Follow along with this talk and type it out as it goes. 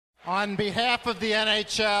On behalf of the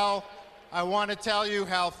NHL, I want to tell you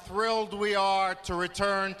how thrilled we are to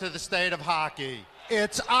return to the state of hockey.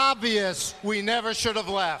 It's obvious we never should have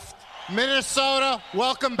left. Minnesota,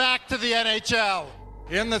 welcome back to the NHL.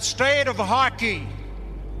 In the state of hockey,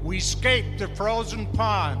 we skate the frozen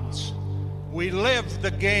ponds. We live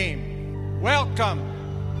the game. Welcome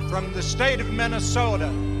from the state of Minnesota,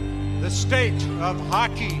 the state of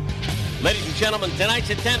hockey. Ladies and gentlemen, tonight's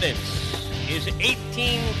attendance is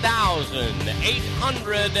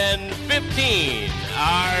 18,815,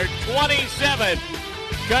 our 27th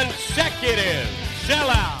consecutive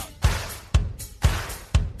sellout.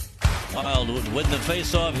 Wild would win the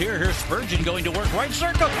face-off here. Here's Spurgeon going to work right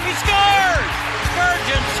circle. He scores!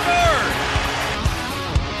 Spurgeon scores!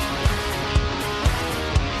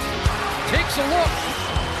 Takes a look.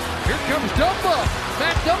 Here comes Dumba.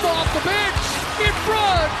 Matt Dumba off the bench. In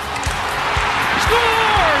front.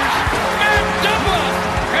 Scores! Matt Dumba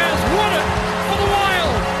has won it for the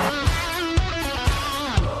Wild.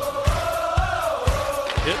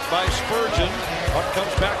 Hit by Spurgeon. Puck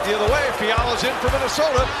comes back the other way. Fiala's in for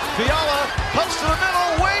Minnesota. Fiala punts to the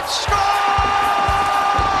middle. Waits, scores!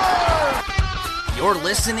 You're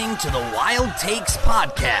listening to the Wild Takes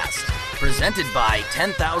podcast, presented by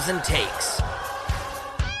 10,000 Takes.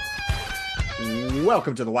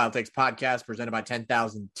 Welcome to the Wild Takes podcast, presented by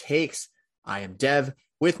 10,000 Takes. I am Dev.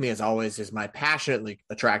 With me, as always, is my passionately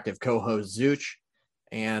attractive co-host Zuch.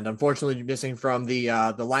 And unfortunately, missing from the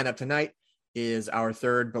lineup tonight is our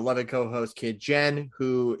third beloved co-host, Kid Jen,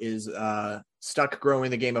 who is stuck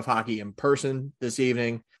growing the game of hockey in person this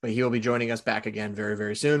evening, but he will be joining us back again very,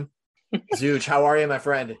 very soon. Zuch, how are you, my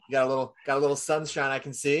friend? You got a little sunshine I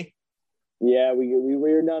can see. Yeah, we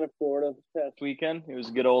were down in Florida this past weekend. It was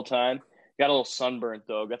a good old time. Got a little sunburnt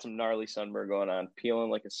though. Got some gnarly sunburn going on,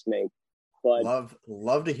 peeling like a snake. But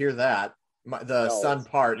love to hear that. Sun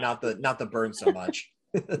part, not the burn so much.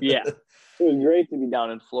 Yeah, it was great to be down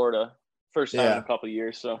in Florida. First time in a couple of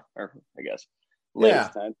years, or I guess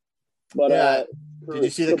latest time. But did you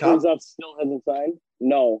see the cup? Kaprizov still hasn't signed.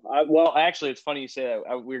 No, actually, it's funny you say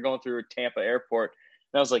that. We were going through Tampa Airport,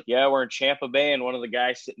 and I was like, "Yeah, we're in Tampa Bay," and one of the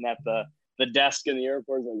guys sitting at the desk in the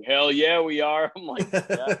airport is like, "Hell yeah, we are." I'm like,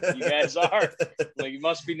 "Yeah, you guys are." Like, it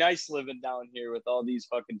must be nice living down here with all these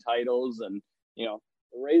fucking titles, and the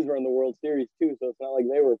Rays were in the World Series too, so it's not like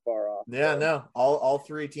they were far off. Yeah, no, all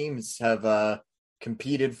three teams have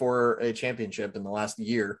competed for a championship in the last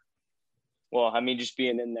year. Well, I mean, just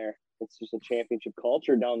being in there, it's just a championship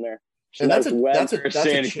culture down there. And nice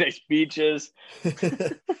nice beaches.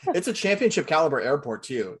 It's a championship caliber airport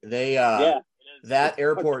too. They that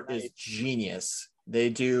airport is genius. They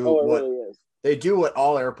do they do what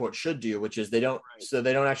all airports should do, which is they don't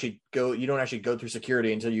actually go through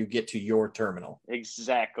security until you get to your terminal.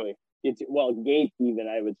 Exactly. Gate even,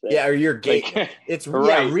 I would say. Yeah, or your gate. Like, it's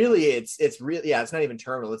right. It's not even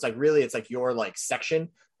terminal. It's like your like section.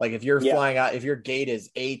 Like if you're flying out, if your gate is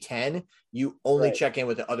A10, you only check in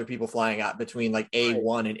with the other people flying out between like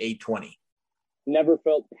A1 and A20. Never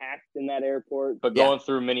felt packed in that airport, but going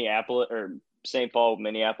through Minneapolis or St. Paul,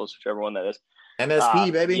 Minneapolis, whichever one that is.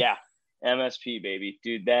 MSP, baby. Yeah, MSP, baby.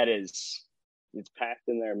 Dude, it's packed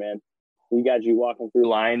in there, man. You got you walking through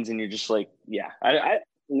lines and you're just like, I'm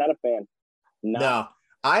not a fan.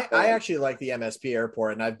 I actually like the MSP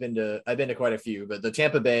airport, and I've been to quite a few, but the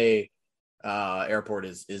Tampa Bay airport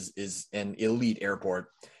is an elite airport.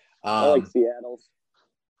 I like Seattle's.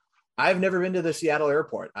 I've never been to the Seattle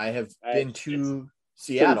airport. I have been to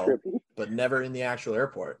Seattle, but never in the actual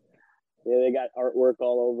airport. Yeah, they got artwork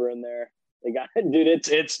all over in there. They got, dude,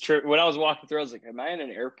 it's true. When I was walking through, I was like, am I in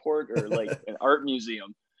an airport or like an art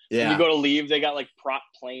museum? Yeah. When you go to leave, they got like prop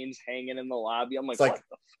planes hanging in the lobby. I'm like, what the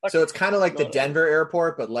fuck? So it's kind of like the Denver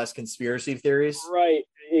airport, but less conspiracy theories. Right.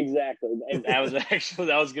 Exactly. And that was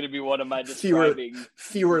going to be one of my describing.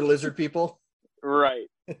 Fewer lizard people. Right.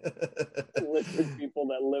 Lizard people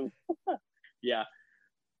that live. Yeah.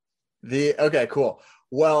 Okay, cool.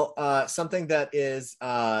 Well, something that is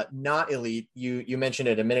not elite, you mentioned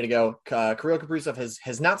it a minute ago. Kirill Kaprizov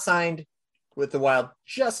has not signed with the Wild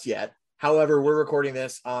just yet. However, we're recording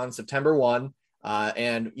this on September 1,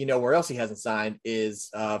 and where else he hasn't signed is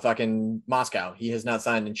fucking Moscow. He has not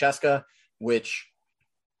signed in Cheska, which,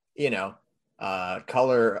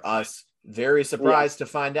 color us very surprised to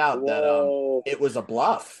find out that it was a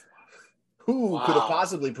bluff. Who could have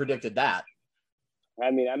possibly predicted that?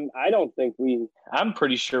 I mean, I'm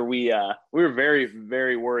pretty sure we were very,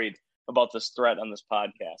 very worried about this threat on this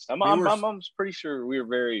podcast. I'm pretty sure we were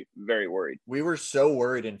very, very worried. We were so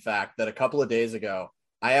worried, in fact, that a couple of days ago,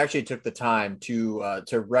 I actually took the time to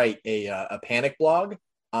write a panic blog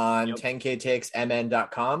on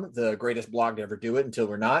 10ktakesmn.com, the greatest blog to ever do it until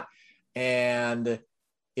we're not. And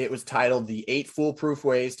it was titled The 8 Foolproof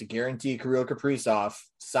Ways to Guarantee Kirill Kaprizov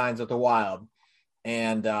Signs with the Wild.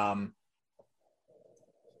 And,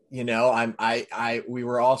 we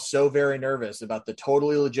were all so very nervous about the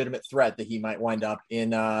totally legitimate threat that he might wind up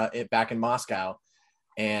back in Moscow.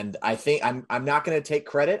 And I think I'm not going to take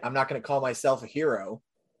credit. I'm not going to call myself a hero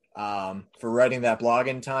for writing that blog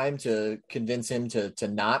in time to convince him to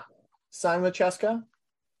not sign with CSKA.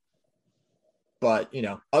 But,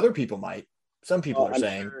 other people might. Some people are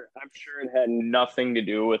saying. I'm sure it had nothing to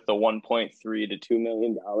do with the $1.3 to $2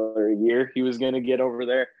 million a year he was going to get over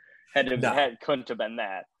there. Couldn't have been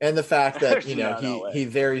that. And the fact that, he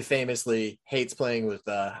very famously hates playing with,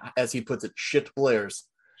 as he puts it, shit players.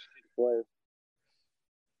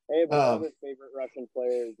 Hey, but one of his favorite Russian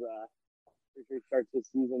players, starts this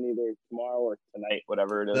season either tomorrow or tonight,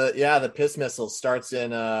 whatever it is. The Piss Missile starts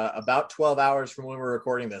in about 12 hours from when we're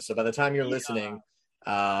recording this. So by the time you're listening,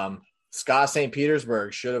 SKA St.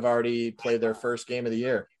 Petersburg should have already played their first game of the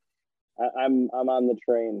year. I'm on the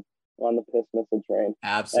train. I'm on the Piss Missile train.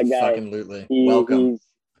 Absolutely. Welcome.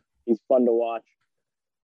 He's fun to watch.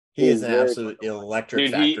 He is an absolute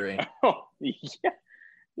electric factory.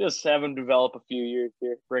 Just have him develop a few years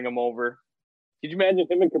here. Bring him over. Could you imagine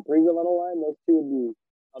him and Kaprizov on the line? Those two would be amazing.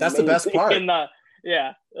 That's the best part.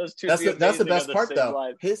 Those two. That's the best part, though.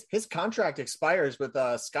 Line. His contract expires with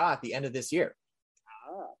SKA at the end of this year.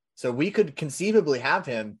 So we could conceivably have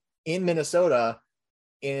him in Minnesota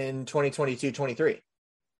in 2022-23. I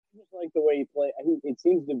just like the way he plays. It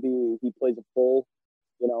seems to be he plays a full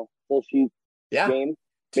sheet game.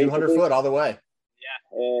 200 foot all the way.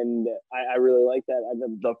 Yeah, and I really like that.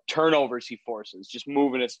 The turnovers he forces, just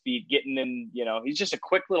moving his feet, getting in, he's just a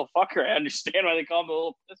quick little fucker. I understand why they call him a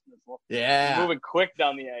little Piss Missile. Yeah. He's moving quick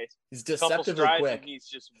down the ice. He's deceptively quick. And he's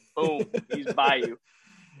just, boom, he's by you.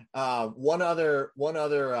 One other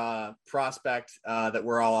prospect that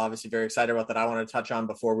we're all obviously very excited about that I want to touch on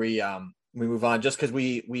before we move on, just because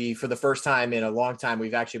we for the first time in a long time,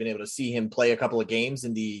 we've actually been able to see him play a couple of games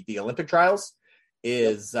in the Olympic trials,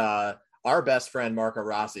 is our best friend, Marco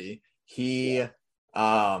Rossi. He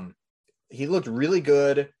looked really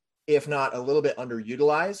good, if not a little bit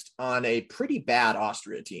underutilized on a pretty bad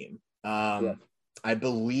Austria team. I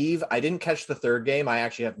believe I didn't catch the third game. I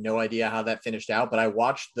actually have no idea how that finished out, but I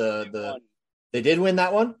watched they did win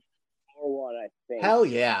that one. 4-1, I think. Hell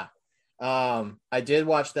yeah. I did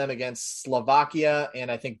watch them against Slovakia,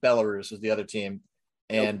 and I think Belarus was the other team.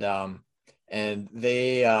 And, and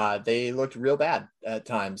they looked real bad at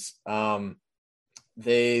times.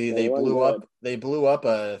 They blew up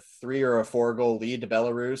a 3 or a 4 goal lead to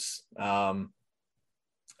Belarus.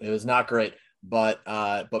 It was not great, but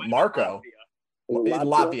Marco,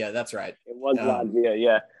 Latvia, that's right. It was Latvia,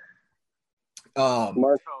 yeah.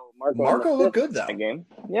 Marco looked good though. Game.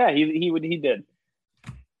 Yeah, he did.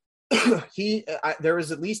 There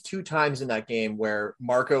was at least 2 times in that game where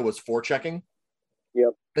Marco was forechecking.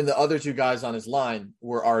 Yep. And the other 2 guys on his line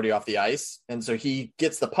were already off the ice. And so he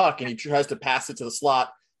gets the puck and he tries to pass it to the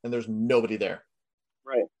slot and there's nobody there.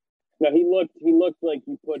 Right. No, he looked like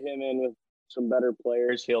you put him in with some better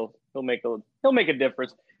players. He'll make a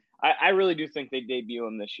difference. I really do think they debut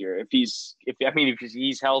him this year. If he's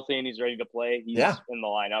healthy and he's ready to play, he's in the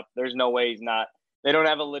lineup. There's no way he's not. They don't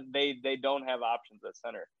have options at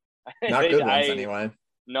center. Not good ones anyway.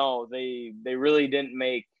 No, they really didn't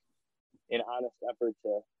make an honest effort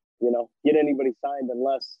to, get anybody signed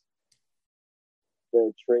unless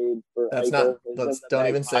the trade for don't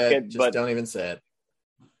even say it. Just don't even say it.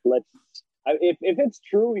 If it's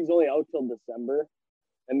true, he's only out till December.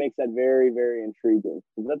 That makes that very, very intriguing.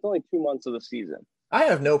 That's only 2 months of the season. I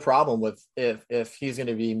have no problem with if he's going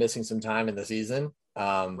to be missing some time in the season.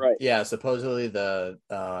 Right. Yeah, supposedly the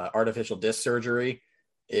artificial disc surgery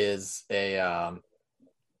is a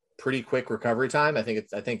pretty quick recovery time. I think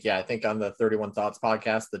on the 31 Thoughts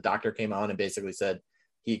podcast, the doctor came on and basically said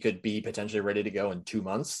he could be potentially ready to go in 2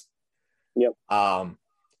 months. Yep.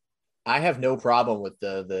 I have no problem with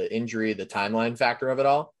the injury, the timeline factor of it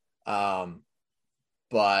all.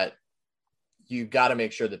 But you got to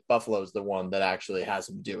make sure that Buffalo is the one that actually has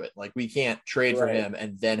him do it. Like, we can't trade for him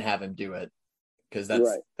and then have him do it, because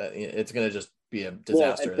it's going to just be a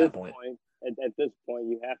disaster at that point. At this point,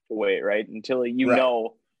 you have to wait, right? Until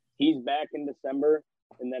know he's back in December,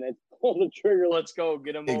 and then it's pull the trigger. Let's go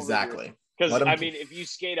get him exactly. Because if you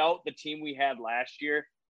skate out the team we had last year,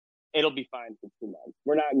 it'll be fine for 2 months.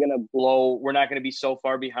 We're not going to blow. We're not going to be so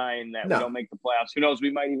far behind that we don't make the playoffs. Who knows?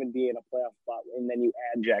 We might even be in a playoff spot, and then you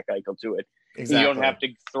add Jack Eichel to it. Exactly. You don't have to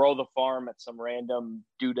throw the farm at some random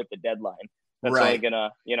dude at the deadline. That's Right. only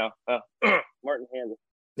gonna, Martin Hanzal.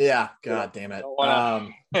 Yeah. God damn it.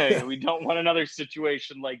 We don't want another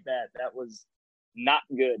situation like that. That was not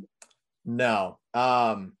good. No.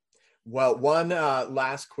 Well, one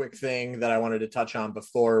last quick thing that I wanted to touch on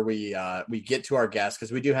before we get to our guest,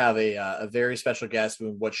 because we do have a very special guest,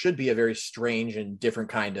 what should be a very strange and different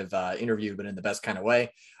kind of interview, but in the best kind of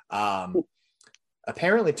way.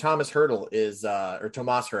 Apparently, Tomas Hertl is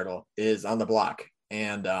on the block.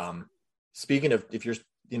 And speaking of, if you're,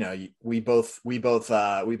 we both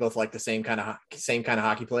like the same kind of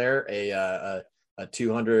hockey player, a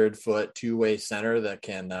 200-foot two-way center that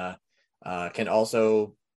can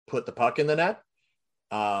also put the puck in the net.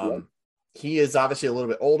 He is obviously a little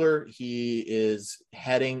bit older. He is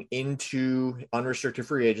heading into unrestricted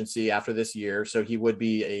free agency after this year, so he would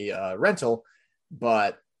be a rental,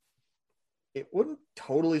 but it wouldn't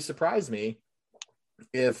totally surprise me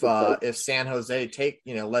if San Jose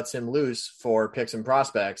lets him loose for picks and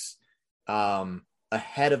prospects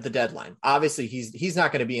ahead of the deadline. Obviously, he's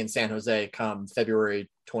not going to be in San Jose come February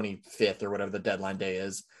 25th or whatever the deadline day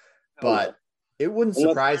is, but it wouldn't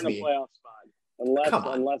surprise me.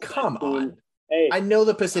 Come on. Hey, I know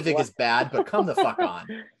the Pacific is bad, but come the fuck on.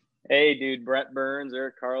 Hey, dude, Brett Burns,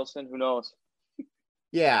 Erik Karlsson, who knows?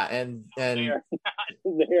 Yeah, and they are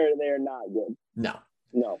not good. No.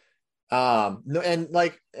 No,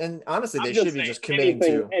 and honestly, they should be just committing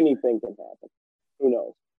to anything can happen. Who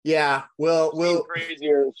knows? Yeah, we'll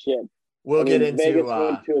crazier shit. We'll get into Vegas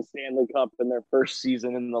went to a Stanley Cup in their first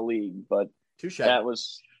season in the league, but that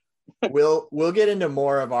was. We'll get into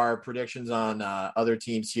more of our predictions on other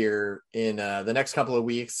teams here in the next couple of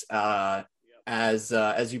weeks.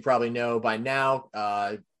 As you probably know by now,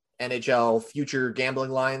 NHL future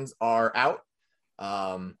gambling lines are out.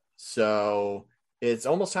 So it's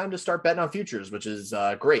almost time to start betting on futures, which is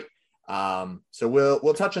great. So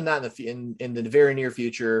we'll touch on that in the very near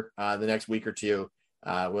future. The next week or two,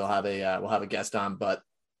 we'll have a guest on, but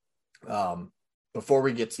before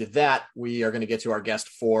we get to that, we are going to get to our guest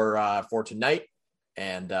for tonight.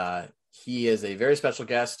 And he is a very special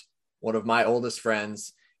guest, one of my oldest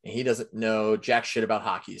friends, and he doesn't know jack shit about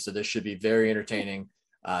hockey. So this should be very entertaining.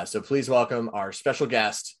 So please welcome our special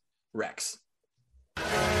guest, Rex.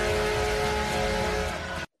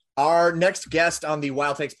 Our next guest on the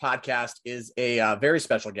Wild Takes podcast is a very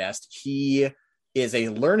special guest. He is a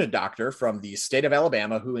learned doctor from the state of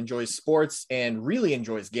Alabama who enjoys sports and really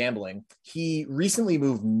enjoys gambling. He recently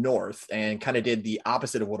moved north and kind of did the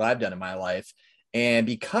opposite of what I've done in my life. And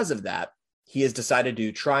because of that, he has decided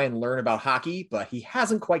to try and learn about hockey, but he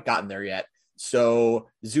hasn't quite gotten there yet. So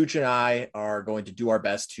Zuch and I are going to do our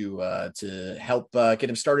best to help get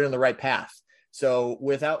him started on the right path. So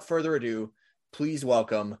without further ado, please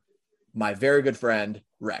welcome my very good friend,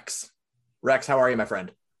 Rex. Rex, how are you, my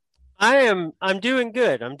friend? I'm doing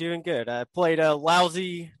good. I played a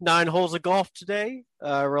lousy 9 holes of golf today,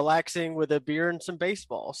 relaxing with a beer and some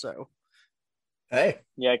baseball. So, hey,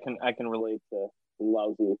 yeah, I can relate to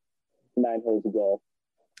lousy 9 holes of golf.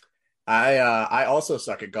 I also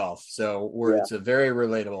suck at golf, so it's a very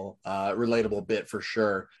relatable bit for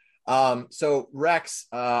sure. So Rex,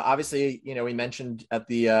 obviously, we mentioned at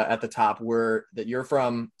the top that you're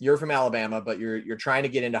from Alabama, but you're trying to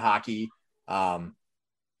get into hockey.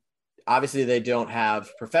 Obviously, they don't have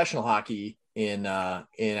professional hockey in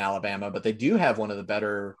Alabama, but they do have one of the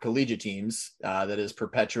better collegiate teams that is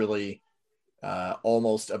perpetually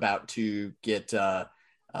almost about to get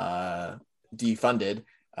defunded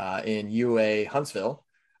in UA Huntsville.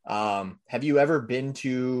 Have you ever been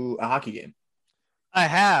to a hockey game? I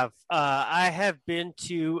have. I have been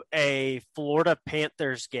to a Florida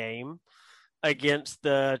Panthers game against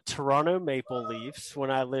the Toronto Maple Leafs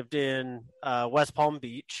when I lived in West Palm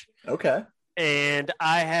Beach. Okay. And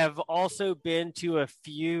I have also been to a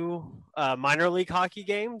few minor league hockey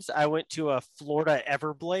games. I went to a Florida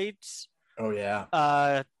Everblades. Oh,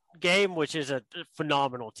 yeah. Game, which is a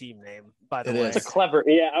phenomenal team name, by the way. It's a clever,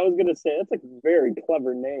 I was going to say, that's a very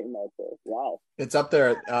clever name out there. Wow. It's up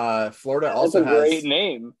there. Florida also has a great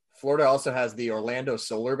name. Florida also has the Orlando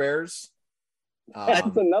Solar Bears.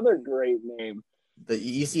 That's another great name.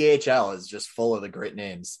 The ECHL is just full of the great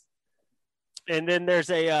names. And then there's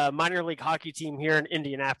a minor league hockey team here in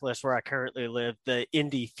Indianapolis where I currently live, the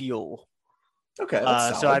Indy Fuel. Okay,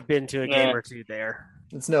 so I've been to a game or two there.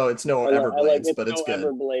 It's no Everblades, but it's good.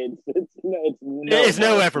 Everblades. It's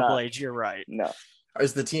no Everblades. You're right. No.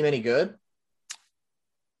 Is the team any good?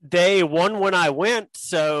 They won when I went,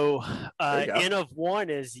 so N of 1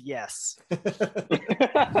 is yes.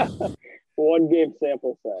 1 game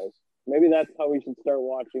sample size. Maybe that's how we should start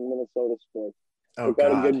watching Minnesota sports. Oh, Pick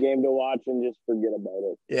out God. a good game to watch and just forget about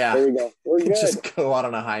it. Yeah. There we go. We're good. Just go out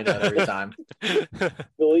on a high note every time.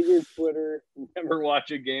 Delete your Twitter. Never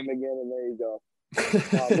watch a game again, and there you go.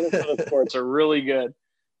 Minnesota sports are really good.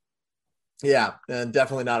 Yeah, and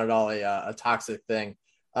definitely not at all a toxic thing.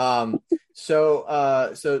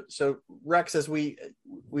 So Rex, as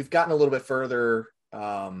we've gotten a little bit further,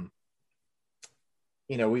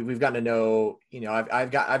 we've gotten to know,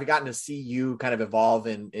 I've gotten to see you kind of evolve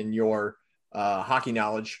in your hockey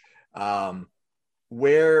knowledge.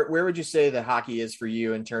 Where would you say that hockey is for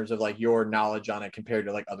you in terms of like your knowledge on it compared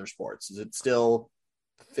to like other sports? Is it still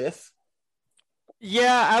fifth?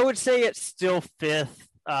 Yeah, I would say it's still fifth.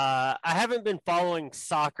 I haven't been following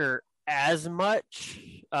soccer as much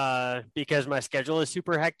because my schedule is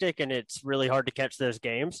super hectic and it's really hard to catch those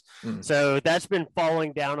games. So that's been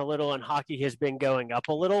falling down a little and hockey has been going up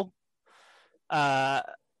a little.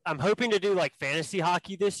 I'm hoping to do like fantasy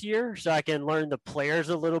hockey this year so I can learn the players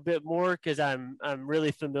a little bit more because I'm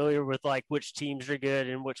really familiar with like which teams are good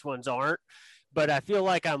and which ones aren't. But I feel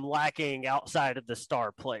like I'm lacking outside of the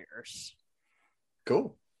star players.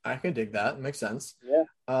 Cool. I can dig that. It makes sense. Yeah.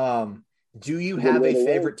 Do you have a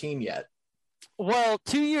favorite team yet? Well,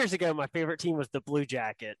 2 years ago, my favorite team was the Blue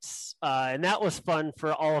Jackets. And that was fun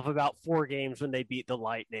for all of about 4 games when they beat the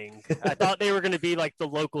Lightning. I thought they were going to be like the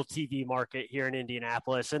local TV market here in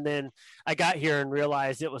Indianapolis. And then I got here and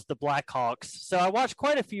realized it was the Blackhawks. So I watched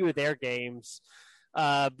quite a few of their games,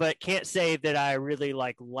 but can't say that I really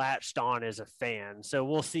like latched on as a fan. So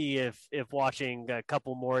we'll see if watching a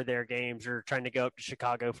couple more of their games or trying to go up to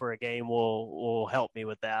Chicago for a game will help me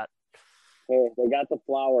with that. Hey, they got the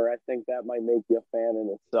flower. I think that might make you a fan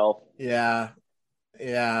in itself. Yeah.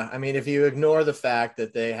 I mean, if you ignore the fact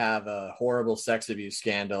that they have a horrible sex abuse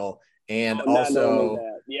scandal and also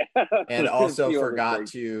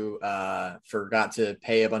forgot to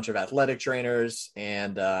pay a bunch of athletic trainers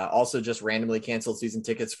and also just randomly canceled season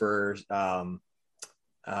tickets for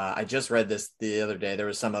I just read this the other day. There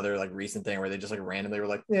was some other like recent thing where they just like randomly were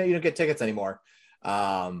like, yeah, you don't get tickets anymore.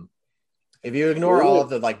 If you ignore all of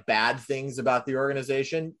the like bad things about the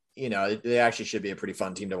organization, they actually should be a pretty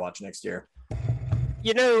fun team to watch next year.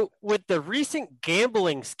 With the recent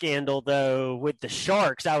gambling scandal, though, with the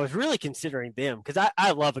Sharks, I was really considering them because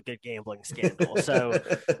I love a good gambling scandal. So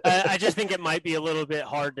I just think it might be a little bit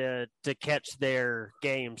hard to catch their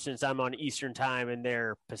game since I'm on Eastern time and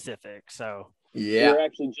they're Pacific. So yeah, we were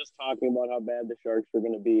actually just talking about how bad the Sharks were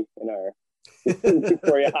going to be in our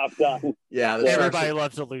before you hopped on. Yeah, everybody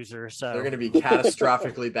loves a loser, so they're going to be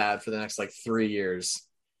catastrophically bad for the next like 3 years.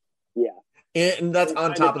 Yeah. And that's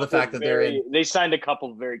on top of the fact that they signed a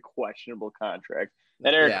couple of very questionable contracts.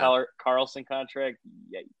 That Erik Karlsson contract,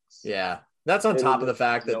 yikes. Yeah. That's on top of the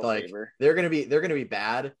fact that like they're going to be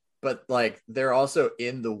bad, but like they're also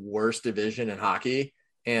in the worst division in hockey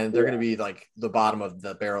and they're going to be like the bottom of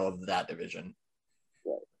the barrel of that division.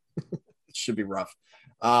 Right. It should be rough.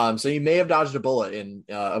 So you may have dodged a bullet in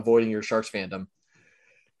avoiding your Sharks fandom.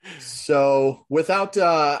 So without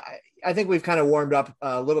I think we've kind of warmed up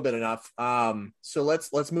a little bit enough. So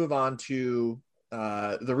let's move on to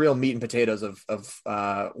the real meat and potatoes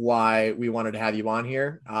of why we wanted to have you on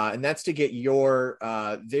here. And that's to get your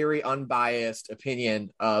very unbiased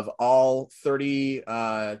opinion of all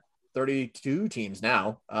 32 teams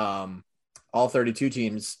now. All 32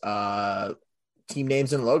 teams, team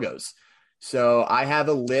names and logos. So I have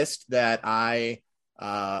a list that I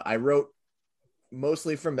wrote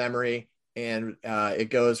mostly from memory. And it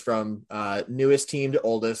goes from newest team to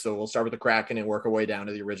oldest. So we'll start with the Kraken and work our way down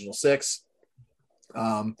to the original 6.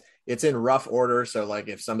 It's in rough order. So like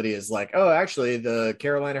if somebody is like, oh, actually the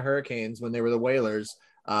Carolina Hurricanes, when they were the Whalers,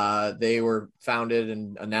 they were founded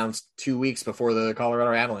and announced 2 weeks before the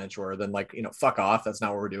Colorado Avalanche were, then like, fuck off. That's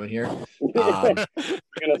not what we're doing here. I'm going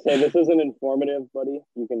to say this isn't informative, buddy.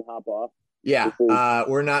 You can hop off. Yeah,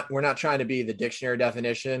 we're not trying to be the dictionary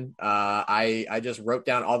definition. I just wrote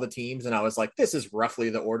down all the teams and I was like, this is roughly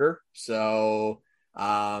the order. So,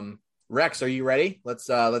 Rex, are you ready? Let's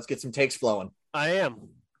get some takes flowing. I am.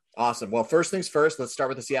 Awesome. Well, first things first, let's start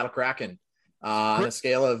with the Seattle Kraken. On a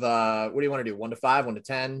scale of what do you want to do? 1 to 5, 1 to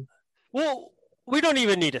 10? Well, we don't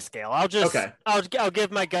even need a scale. I'll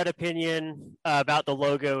give my gut opinion about the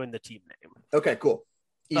logo and the team name. Okay, cool.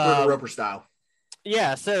 Ebert Roper style.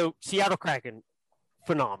 Yeah, so Seattle Kraken,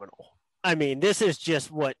 phenomenal. I mean, this is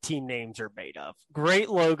just what team names are made of. Great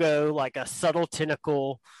logo, like a subtle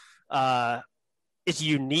tentacle. It's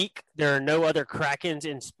unique. There are no other Krakens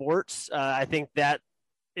in sports. I think that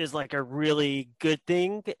is like a really good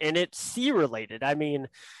thing, and it's sea related. I mean,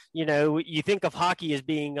 you think of hockey as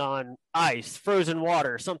being on ice, frozen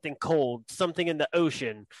water, something cold, something in the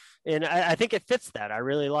ocean, and I think it fits that. I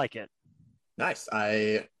really like it. Nice.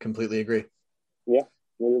 I completely agree. Yeah,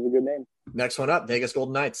 it is a good name. Next one up, Vegas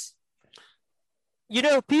Golden Knights.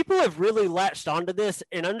 People have really latched onto this,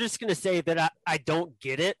 and I'm just going to say that I don't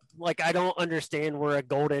get it. Like, I don't understand where a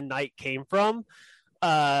Golden Knight came from.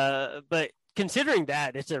 But considering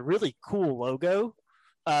that, it's a really cool logo,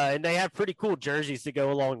 and they have pretty cool jerseys to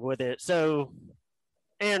go along with it. So,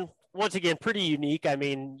 and once again, pretty unique. I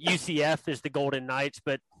mean, UCF is the Golden Knights,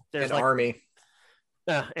 but there's Army.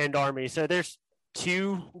 And Army. So there's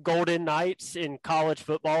 2 Golden Knights in college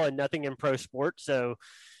football and nothing in pro sports. So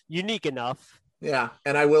unique enough. Yeah,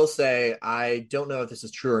 and I will say, I don't know if this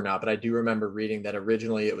is true or not, but I do remember reading that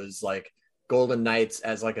originally it was like Golden Knights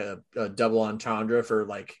as like a double entendre for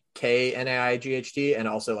like KNIGHT and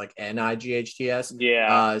also like NIGHTS.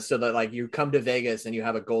 Yeah. So that like you come to Vegas and you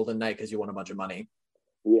have a Golden Knight because you won a bunch of money.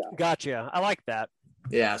 Yeah. Gotcha. I like that.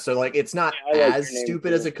 Yeah, so like it's not like as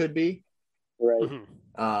stupid as it could be. Right.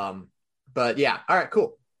 Mm-hmm. But yeah, all right,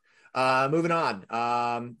 cool. Moving on.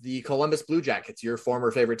 The Columbus Blue Jackets, your former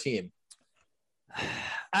favorite team.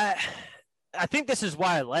 I think this is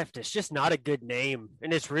why I left. It's just not a good name,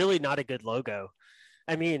 and it's really not a good logo.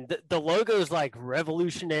 I mean, the logo is like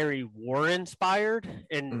Revolutionary War inspired,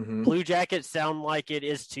 and Blue Jackets sound like it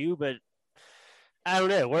is too, but I don't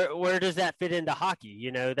know. Where does that fit into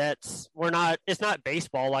hockey? It's not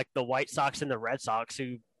baseball like the White Sox and the Red Sox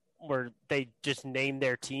where they just named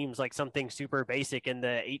their teams like something super basic in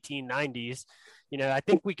the 1890s. I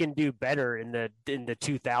think we can do better in the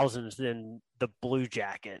 2000s than the Blue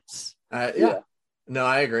Jackets. Yeah. No,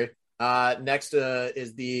 I agree. Next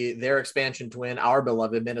is their expansion twin, our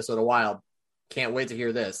beloved Minnesota Wild. Can't wait to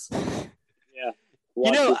hear this.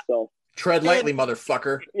 Yeah. Tread lightly,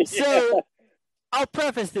 motherfucker. So I'll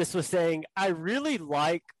preface this with saying I really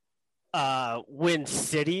like when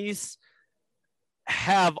cities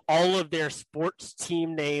have all of their sports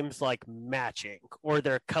team names like matching or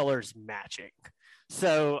their colors matching.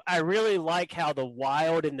 So I really like how the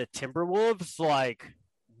Wild and the Timberwolves like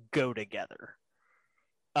go together.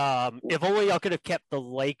 If only y'all could have kept the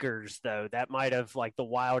Lakers though, that might have like the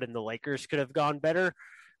Wild and the Lakers could have gone better.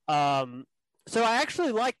 So I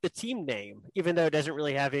actually like the team name, even though it doesn't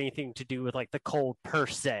really have anything to do with like the cold per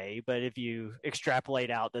se. But if you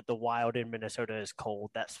extrapolate out that the Wild in Minnesota is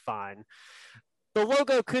cold, that's fine. The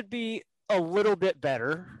logo could be a little bit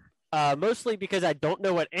better. Mostly because I don't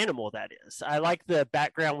know what animal that is. I like the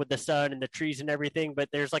background with the sun and the trees and everything, but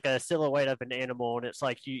there's like a silhouette of an animal, and it's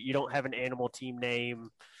like you don't have an animal team name.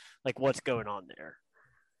 Like, what's going on there?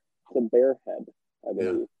 It's a bear head, I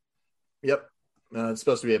believe. Yeah. Yep. It's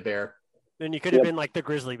supposed to be a bear. Then you could have been like the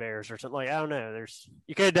Grizzly Bears or something. Like, I don't know.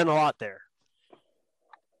 You could have done a lot there.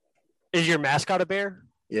 Is your mascot a bear?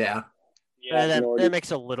 Yeah. That makes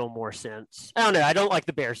a little more sense. I don't know. I don't like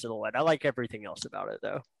the bear silhouette. I like everything else about it,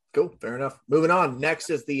 though. Cool. Fair enough. Moving on. Next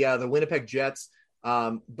is the Winnipeg Jets.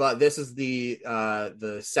 But this is the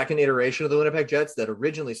second iteration of the Winnipeg Jets that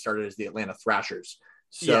originally started as the Atlanta Thrashers.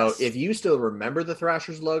 So if you still remember the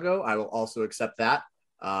Thrashers logo, I will also accept that.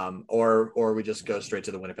 Or we just go straight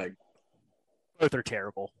to the Winnipeg. Both are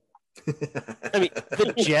terrible. I mean,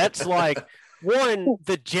 the Jets,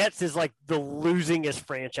 the Jets is like the losingest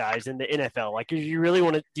franchise in the NFL. Like, do you really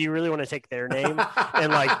want to take their name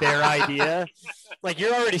and like their idea? Like,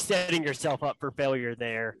 you're already setting yourself up for failure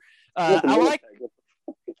there. I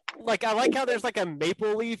like how there's like a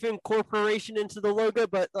maple leaf incorporation into the logo,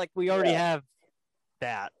 but like we already have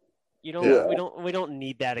that. We don't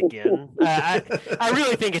need that again. I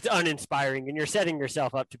really think it's uninspiring, and you're setting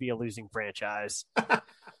yourself up to be a losing franchise.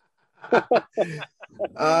 All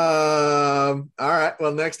right.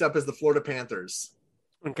 Well, next up is the Florida Panthers.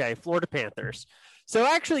 Okay, Florida Panthers. So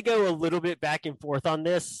I actually go a little bit back and forth on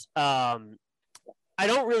this. I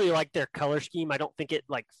don't really like their color scheme. I don't think it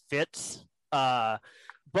like fits.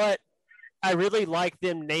 But I really like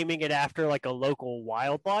them naming it after like a local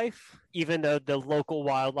wildlife, even though the local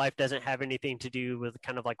wildlife doesn't have anything to do with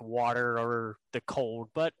kind of like water or the cold,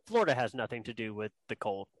 but Florida has nothing to do with the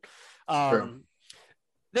cold.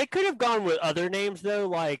 They could have gone with other names though.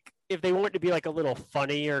 Like if they wanted to be like a little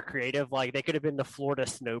funny or creative, like they could have been the Florida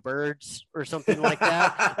Snowbirds or something like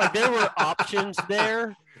that. Like there were options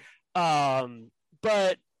there.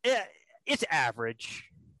 But it's average.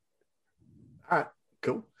 All right,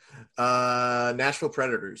 cool. Nashville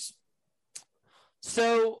Predators.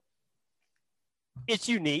 So it's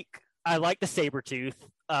unique. I like the saber tooth.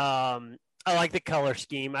 I like the color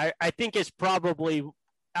scheme. I think it's probably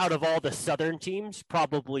out of all the Southern teams,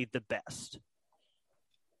 probably the best.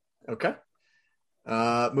 Okay.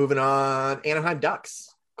 Moving on, Anaheim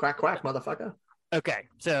Ducks. Quack, quack, motherfucker. Okay,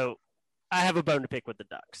 so I have a bone to pick with the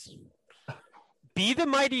Ducks. Be the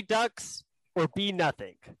Mighty Ducks or be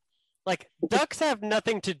nothing. Like, Ducks have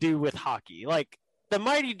nothing to do with hockey. Like, the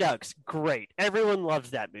Mighty Ducks, great. Everyone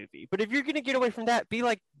loves that movie. But if you're going to get away from that, be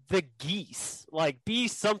like the Geese. Like, be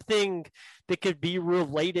something that could be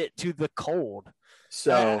related to the cold.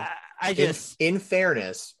 So, I just... in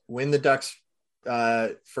fairness, when the Ducks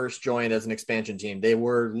first joined as an expansion team, they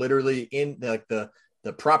were literally in the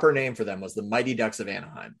proper name for them was the Mighty Ducks of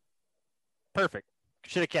Anaheim. Perfect.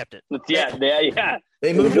 Should have kept it. Yeah.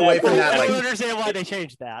 They moved away from that. I don't understand why they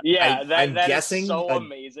changed that. Yeah, I'm that guessing is so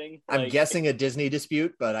amazing. I'm guessing a Disney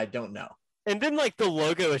dispute, but I don't know. And then, like, the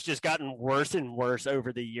logo has just gotten worse and worse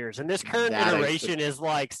over the years. And this current iteration is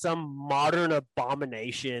like some modern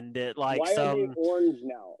abomination that, like, why are they orange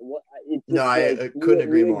now? I couldn't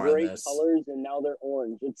agree more on this. Colors, and now they're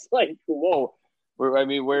orange. It's like, whoa.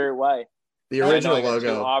 Why? The original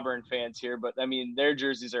logo. Auburn fans here, but I mean, their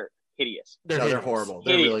jerseys are hideous. They're horrible.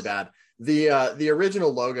 They're really bad. The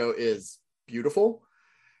original logo is beautiful.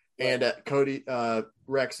 And Cody,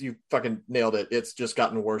 Rex, you fucking nailed it. It's just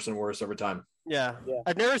gotten worse and worse over time. Yeah.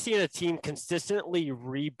 I've never seen a team consistently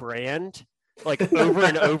rebrand like over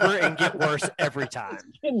and over and get worse every time.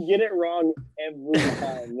 Get it wrong every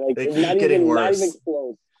time. Like, they it's keep getting worse. Not even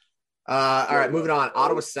close. All right, moving on.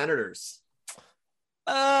 Ottawa Senators.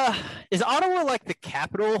 Is Ottawa like the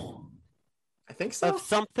capital? I think so. Of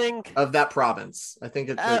something of that province. I think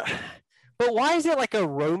it's. But why is it like a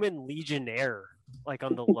Roman legionnaire like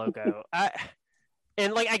on the logo?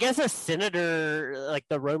 And like I guess a senator, like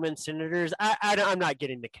the Roman senators. I'm not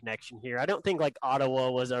getting the connection here. I don't think like Ottawa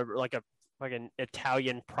was like an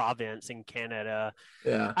Italian province in Canada.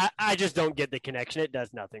 Yeah. I just don't get the connection. It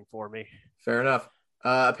does nothing for me. Fair enough.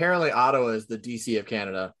 Apparently Ottawa is the DC of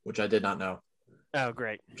Canada, which I did not know. Oh,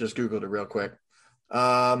 great. Just Googled it real quick.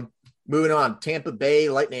 Moving on, Tampa Bay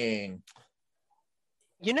Lightning.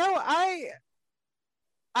 You know, I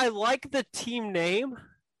like the team name.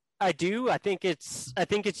 I do. I think it's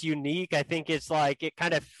unique. I think it's like it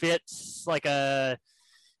kind of fits like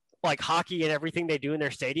hockey and everything they do in their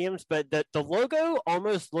stadiums, but the logo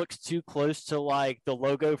almost looks too close to like the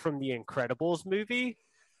logo from the Incredibles movie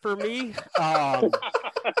for me. I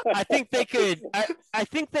think they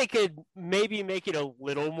could maybe make it a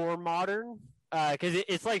little more modern. Because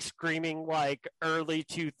it's like screaming like early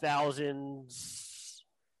 2000s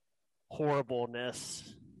horribleness.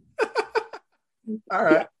 All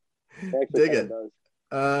right. Dig it.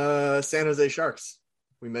 San Jose Sharks.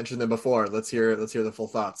 We mentioned them before. Let's hear the full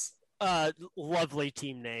thoughts. Lovely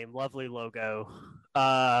team name, lovely logo.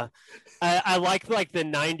 I like the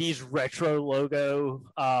 90s retro logo.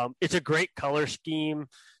 It's a great color scheme.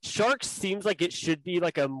 Sharks seems like it should be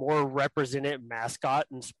like a more represented mascot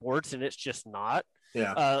in sports, and it's just not.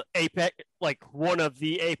 Yeah. Apex, like one of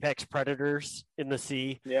the apex predators in the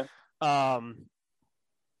sea. Yeah. I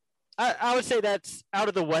would say that's out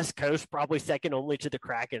of the West Coast, probably second only to the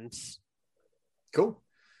Krakens. Cool.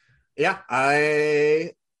 Yeah,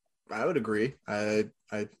 I would agree.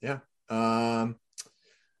 Yeah.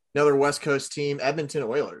 Another West Coast team, Edmonton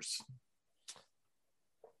Oilers.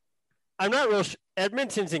 I'm not real sure.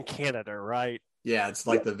 Edmonton's in Canada, right? Yeah, it's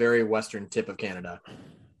like the very western tip of Canada.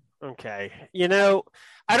 Okay. You know,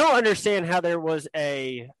 I don't understand how there was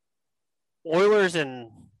a Oilers and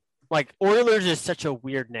like Oilers is such a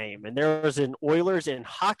weird name. And there was an Oilers in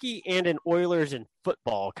hockey and an Oilers in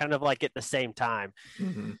football, kind of like at the same time.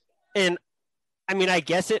 Mm-hmm. And I mean, I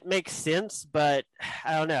guess it makes sense, but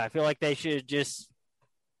I don't know. I feel like they should just,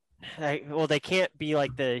 they can't be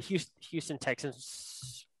like the Houston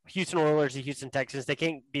Texans, Houston Oilers, the Houston Texans. They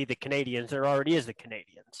can't be the Canadians. There already is the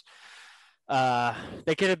Canadians.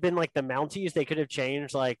 They could have been like the Mounties. They could have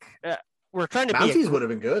changed like, we're trying to Mounties would have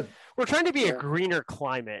been good. We're trying to be a greener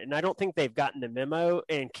climate, and I don't think they've gotten the memo,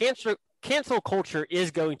 and cancel culture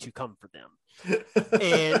is going to come for them.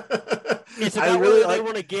 And it's about whether they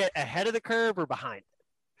want to get ahead of the curve or behind it.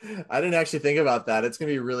 I didn't actually think about that. It's going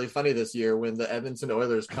to be really funny this year when the Edmonton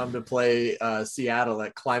Oilers come to play Seattle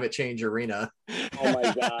at Climate Change Arena. Oh,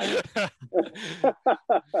 my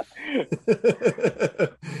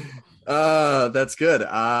God. That's good.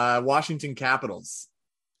 Washington Capitals.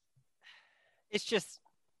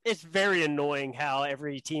 It's very annoying how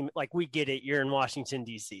every team, like, we get it, you're in Washington,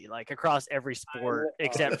 D.C., like across every sport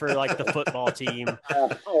except for like the football team.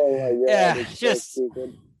 Oh my God. Yeah, just so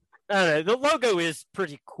I don't know. The logo is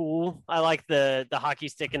pretty cool. I like the hockey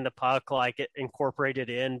stick and the puck, like it incorporated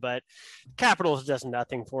in, but Capitals does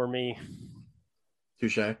nothing for me.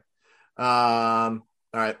 Touche. All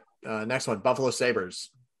right. Next one, Buffalo Sabres.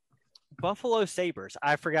 Buffalo Sabres.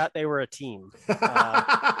 I forgot they were a team.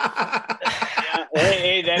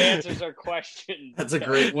 Hey, that answers our question. That's a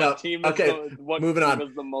great team. Moving on.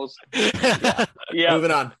 Was the most? Yeah.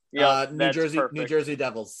 Moving on. New Jersey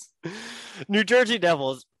Devils. New Jersey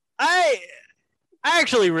Devils. I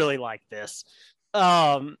actually really like this.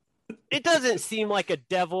 It doesn't seem like a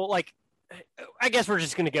devil. Like, I guess we're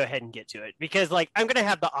just going to go ahead and get to it because, like, I'm going to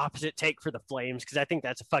have the opposite take for the Flames because I think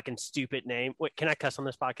that's a fucking stupid name. Wait, can I cuss on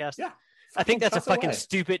this podcast? Yeah. I think that's a fucking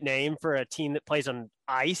stupid name for a team that plays on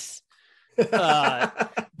ice.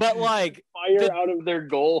 But like fire out of their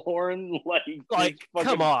goal horn, like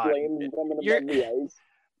come on,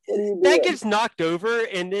 that gets knocked over,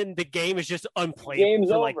 and then the game is just unplayable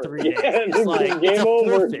for like 3 days. It's like game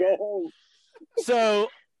over. So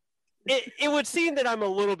it would seem that I'm a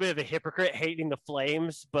little bit of a hypocrite hating the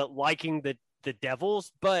Flames, but liking the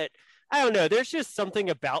Devils. But I don't know. There's just something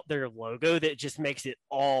about their logo that just makes it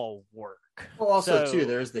all work. Well, also too,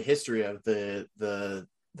 there's the history of the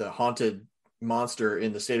haunted monster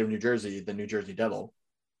in the state of New Jersey, the New Jersey Devil.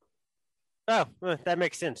 Oh, well, that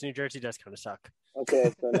makes sense. New Jersey does kind of suck.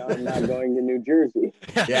 Okay, so now I'm not going to New Jersey.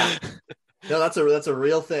 Yeah. No, that's a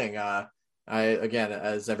real thing. I, again,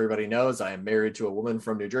 as everybody knows, I am married to a woman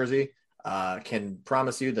from New Jersey. Can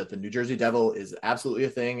promise you that the New Jersey Devil is absolutely a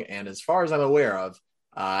thing. And as far as I'm aware of,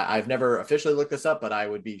 I've never officially looked this up, but I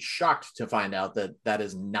would be shocked to find out that that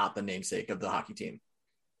is not the namesake of the hockey team.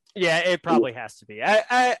 Yeah, it probably has to be.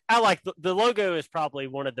 I like the logo is probably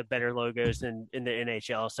one of the better logos in the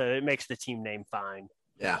NHL, so it makes the team name fine.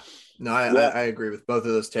 Yeah, no, I agree with both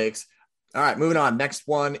of those takes. All right, moving on. Next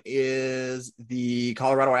one is the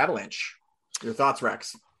Colorado Avalanche. Your thoughts,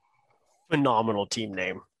 Rex? Phenomenal team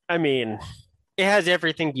name. I mean, it has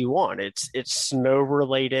everything you want. It's snow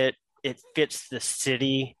related. It fits the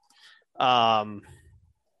city. The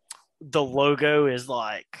logo is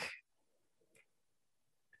like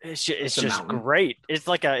it's just great. It's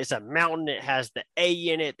like it's a mountain. It has the A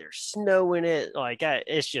in it. There's snow in it. Like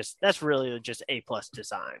that's really just A+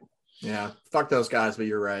 design. Yeah, fuck those guys, but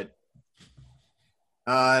you're right.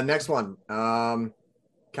 Next one,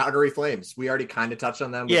 Calgary Flames. We already kind of touched on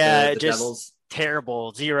them. With the just Devils.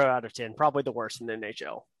 Terrible. 0 out of 10. Probably the worst in the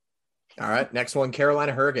NHL. All right, next one,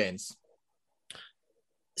 Carolina Hurricanes.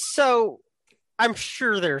 So, I'm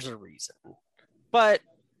sure there's a reason, but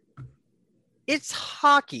it's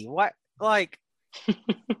hockey. What? Like,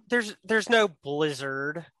 there's no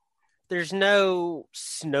blizzard, there's no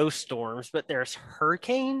snowstorms, but there's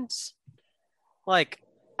hurricanes. Like,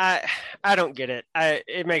 I don't get it.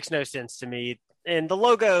 It makes no sense to me. And the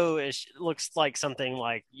logo looks like something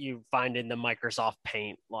like you find in the Microsoft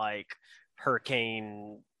Paint, like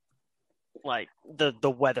hurricane, like the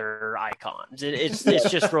weather icons. It's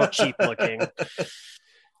just real cheap looking.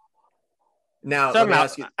 Now, somehow, let me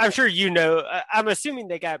ask you. I'm sure you know. I'm assuming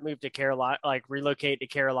they got moved to Carolina, like relocate to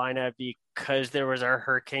Carolina because there was a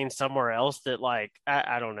hurricane somewhere else. That like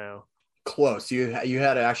I don't know. Close. You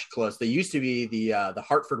had it actually close. They used to be the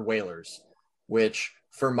Hartford Whalers, which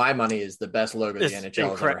for my money is the best logo the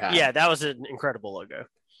NHL has ever had. Yeah, that was an incredible logo.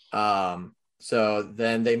 So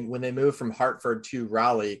then when they moved from Hartford to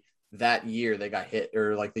Raleigh that year, they got hit,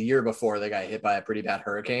 or like the year before, they got hit by a pretty bad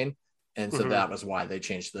hurricane. And so that was why they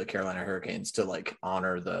changed the Carolina Hurricanes to like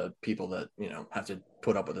honor the people that, have to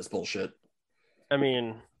put up with this bullshit. I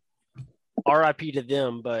mean, RIP to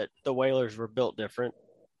them, but the Whalers were built different.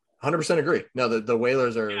 100% agree. No, the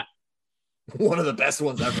Whalers are one of the best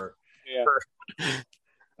ones ever. Yeah.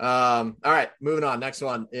 All right, moving on. Next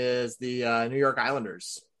one is the New York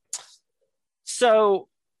Islanders. So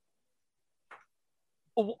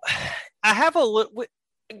I have a little,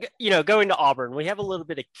 going to Auburn, we have a little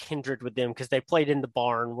bit of kindred with them because they played in the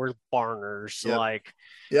barn. We're barners. Yep.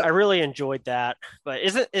 I really enjoyed that. But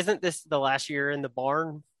isn't this the last year in the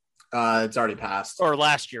barn? It's already passed. Or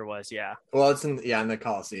last year was, yeah. Well, it's in the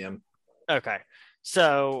Coliseum. Okay.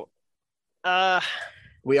 So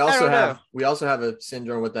we also have a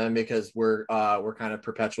syndrome with them because we're kind of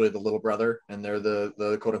perpetually the little brother, and they're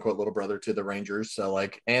the quote unquote little brother to the Rangers. So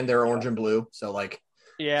and they're orange and blue. So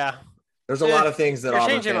yeah. There's a lot of things that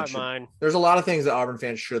There's a lot of things that Auburn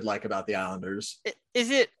fans should like about the Islanders. Is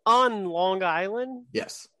it on Long Island?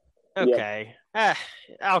 Yes. Okay. Yeah.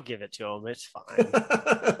 I'll give it to them. It's fine.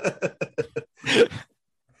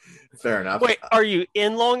 Fair enough. Wait, are you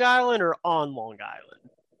in Long Island or on Long Island?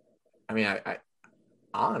 I mean, I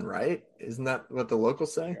on, right? Isn't that what the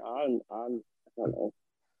locals say? On. I don't know.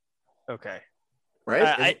 Okay.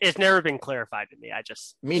 Right? It's never been clarified to me.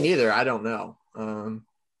 Me neither. I don't know.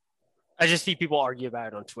 I just see people argue about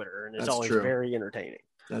it on Twitter, and it's That's always true. very entertaining.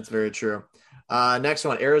 That's very true. Next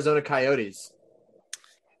one, Arizona Coyotes.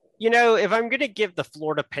 If I'm going to give the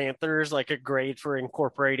Florida Panthers like a grade for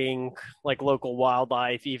incorporating like local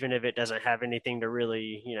wildlife, even if it doesn't have anything to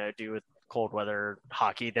really, do with cold weather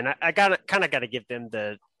hockey, then I got to give them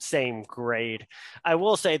the same grade. I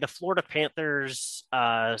will say the Florida Panthers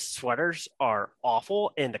sweaters are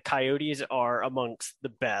awful, and the Coyotes are amongst the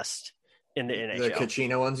best in the NHL. The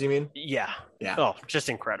Kachina ones, you mean? Yeah. Yeah. Oh, just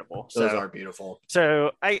incredible. Those are beautiful.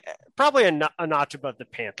 So I probably a notch above the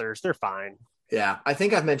Panthers. They're fine. Yeah, I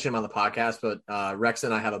think I've mentioned him on the podcast, but Rex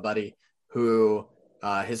and I have a buddy who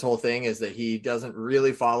his whole thing is that he doesn't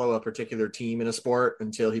really follow a particular team in a sport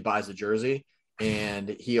until he buys a jersey, and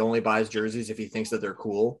he only buys jerseys if he thinks that they're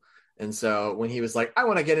cool. And so when he was like, I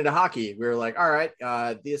want to get into hockey, we were like, all right,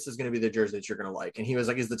 this is going to be the jersey that you're going to like. And he was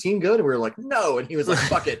like, is the team good? And we were like, no. And he was like,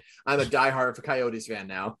 fuck it. I'm a diehard Coyotes fan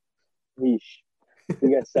now. Yeesh.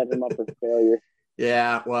 We got to set him up for failure.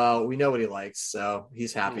 Yeah, well, we know what he likes, so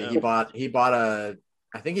he's happy. Yeah. He bought I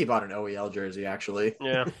think he bought an OEL jersey, actually.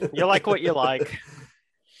 Yeah, you like what you like.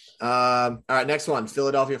 All right, next one,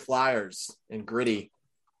 Philadelphia Flyers and Gritty.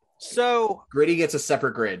 So Gritty gets a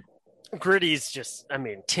separate grade. Gritty's just,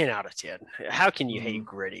 10 out of 10. How can you hate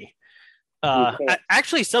Gritty? can't.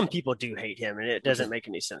 Actually, some people do hate him, and it doesn't make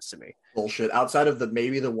any sense to me. Bullshit. Outside of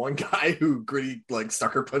maybe the one guy who Gritty like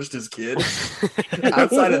sucker punched his kid.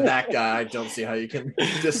 Outside of that guy, I don't see how you can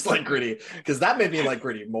dislike Gritty, because that made me like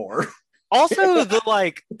Gritty more. Also,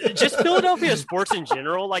 just Philadelphia sports in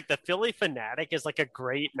general, like the Philly Fanatic is like a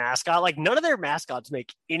great mascot. Like none of their mascots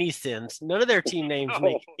make any sense. None of their team names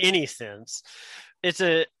make any sense.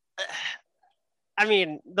 The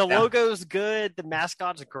logo's good. The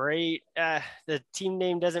mascot's great. The team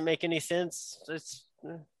name doesn't make any sense.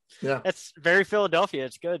 That's very Philadelphia.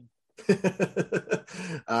 It's good.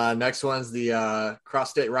 Next one's the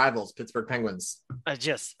cross-state rivals, Pittsburgh Penguins. 10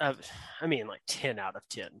 out of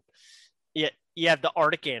 10. Yeah, you have the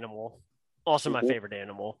Arctic Animal, also my favorite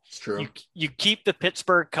animal. It's true. You keep the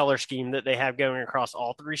Pittsburgh color scheme that they have going across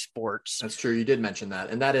all three sports. That's true. You did mention that,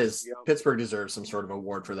 and that is Pittsburgh deserves some sort of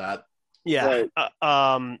award for that. Yeah.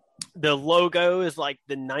 Right. The logo is like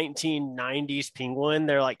the 1990s penguin.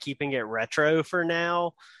 They're like keeping it retro for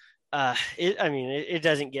now. It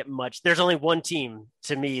doesn't get much. There's only one team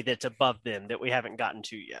to me that's above them that we haven't gotten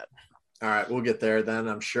to yet. All right, we'll get there then,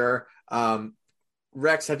 I'm sure.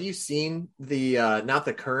 Rex, have you seen the not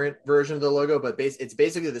the current version of the logo, but it's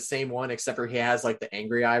basically the same one except for he has like the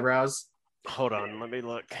angry eyebrows? Hold on, let me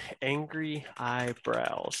look. Angry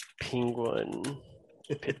eyebrows, penguin.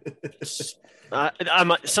 If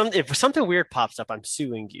something weird pops up, I'm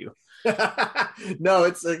suing you. No,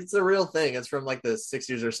 it's a real thing. It's from like the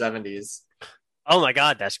 60s or 70s. Oh my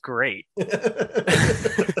god, that's great.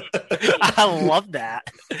 I love that.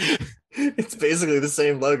 It's basically the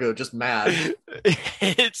same logo, just mad.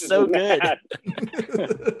 It's so good.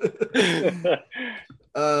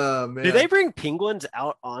 Oh man. Do they bring penguins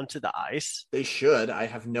out onto the ice? They should. I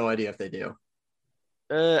have no idea if they do.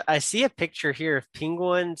 I see a picture here of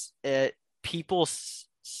penguins at People's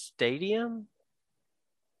Stadium.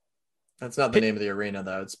 That's not the name of the arena,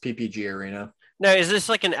 though. It's PPG Arena. No, is this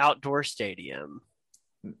like an outdoor stadium?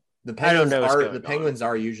 The Penguins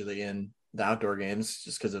are usually in the outdoor games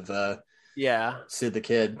just because of Sid the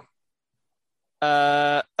Kid.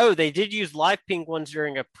 They did use live penguins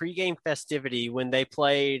during a pregame festivity when they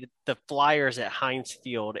played the Flyers at Heinz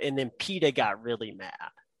Field, and then PETA got really mad.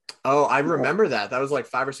 Oh, I remember that. That was like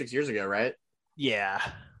 5 or 6 years ago, right? Yeah,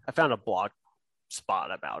 I found a blog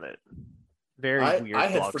spot about it. Very weird. I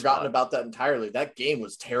had forgotten about that entirely. That game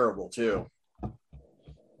was terrible too.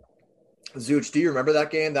 Zooch, do you remember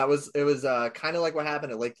that game? It was kind of like what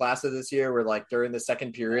happened at Lake Placid this year, where like during the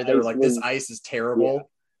second period they were like, "This ice is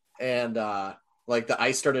terrible," and like the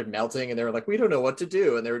ice started melting, and they were like, "We don't know what to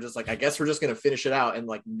do," and they were just like, "I guess we're just gonna finish it out," and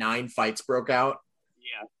like 9 fights broke out.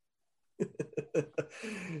 Yeah.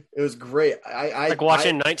 It was great. I like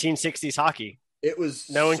watching 1960s hockey. It was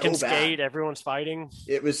no one so can bad. skate. Everyone's fighting.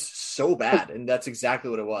 It was so bad, and that's exactly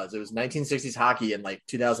what it was. It was 1960s hockey in like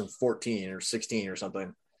 2014 or 16 or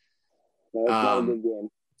something. No, it's not a good game.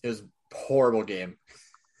 It was a horrible game.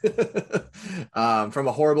 From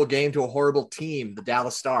a horrible game to a horrible team, the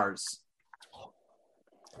Dallas Stars.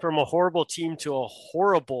 From a horrible team to a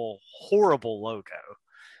horrible, horrible logo.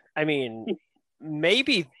 I mean,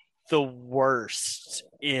 maybe the worst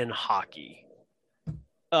in hockey.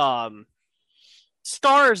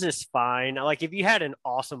 Stars is fine. Like if you had an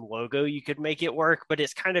awesome logo, you could make it work, but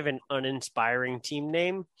it's kind of an uninspiring team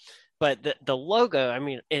name. But the logo, I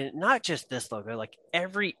mean, and not just this logo, like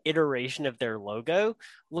every iteration of their logo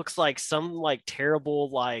looks like some like terrible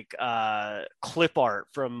like clip art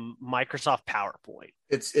from Microsoft PowerPoint.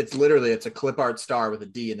 It's literally it's a clip art star with a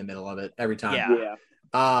D in the middle of it every time.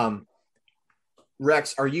 Yeah.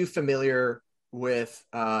 Rex, are you familiar with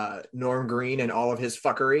Norm Green and all of his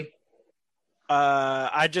fuckery?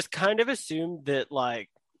 I just kind of assumed that like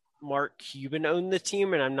Mark Cuban owned the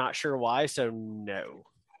team, and I'm not sure why. So no.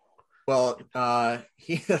 Well,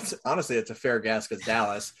 honestly, it's a fair guess because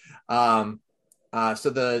Dallas. So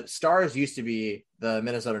the Stars used to be the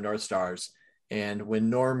Minnesota North Stars, and when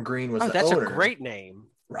Norm Green was the that's owner, a great name,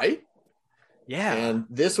 right? Yeah. And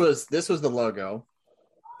this was the logo.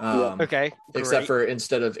 Okay. Except for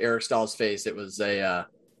instead of Eric Stahl's face, it was an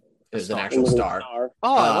actual star.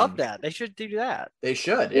 Oh, I love that. They should do that. They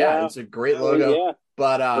should. Yeah, it's a great logo. Yeah.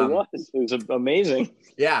 But it was amazing.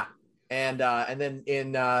 Yeah. And then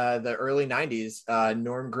in the early 90s,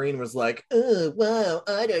 Norm Green was like, "Oh, wow,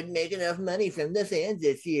 I didn't make enough money from the fans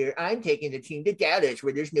this year. I'm taking the team to Dallas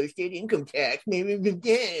where there's no state income tax." And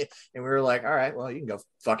we were like, all right, well, you can go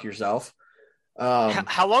fuck yourself.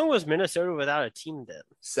 How long was Minnesota without a team then?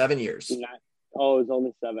 7 years. Oh, it was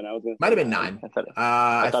only 7. I was going to might have been 9.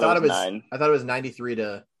 I thought it was 9. I thought it was 93 to. I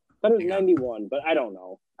thought it was 91, but I don't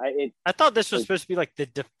know. I thought this was supposed to be like the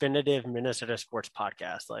definitive Minnesota sports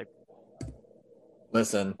podcast. Like,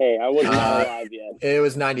 listen. Hey, I wasn't alive yet. It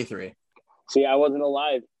was 93. See, I wasn't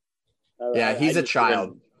alive. Yeah, he's a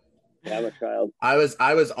child. Yeah, I'm a child. I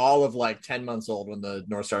was all of like 10 months old when the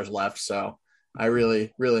North Stars left, so I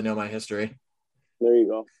really, really know my history. There you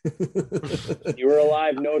go. You were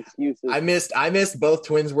alive, no excuses. I missed both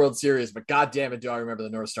Twins World Series, but god damn it, do I remember the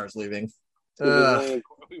North Stars leaving.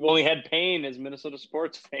 We've only had pain as Minnesota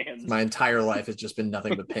sports fans. My entire life has just been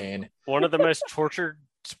nothing but pain. One of the most tortured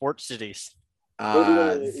sports cities.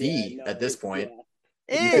 At this point.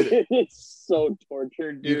 Yeah. It's so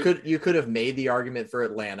tortured, dude. You could have made the argument for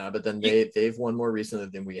Atlanta, but then they've won more recently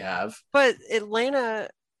than we have. But Atlanta,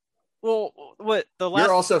 well, what the last?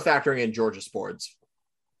 You're also factoring in Georgia sports.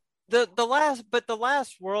 The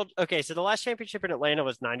last world. Okay, so the last championship in Atlanta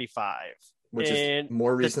was 95, which is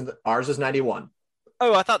more recent. Ours is 91.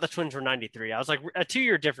 Oh, I thought the Twins were 93. I was like, a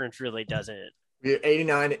 2-year difference really doesn't.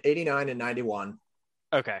 89 and 91.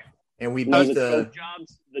 Okay. And we beat the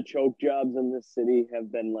choke jobs in this city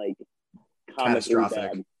have been like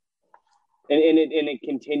catastrophic. Bad. And it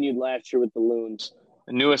continued last year with the Loons.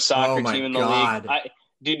 The newest soccer team in the league.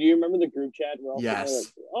 Did you remember the group chat? Yes. Like,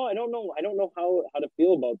 oh, I don't know how to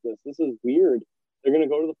feel about this. This is weird. They're gonna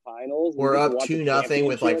go to the finals. We're up 2-0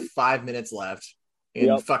 with like 5 minutes left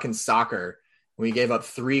in fucking soccer. We gave up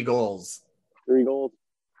 3 goals. 3 goals.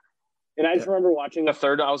 And I just remember watching the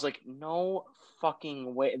third. I was like, no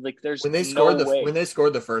fucking way. Like, there's when they scored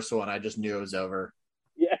the first one, I just knew it was over.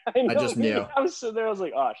 Yeah, I just knew. I was sitting there. I was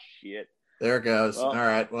like, oh shit. There it goes. All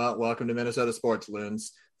right. Well, welcome to Minnesota sports,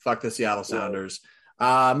 Loons. Fuck the Seattle Sounders.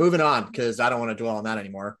 Moving on, because I don't want to dwell on that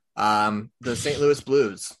anymore. The St. Louis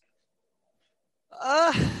Blues.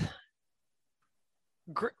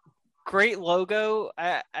 Great logo.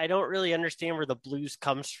 I don't really understand where the Blues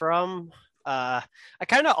comes from. I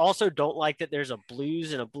kind of also don't like that there's a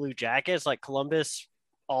Blues and a Blue Jackets. Like, Columbus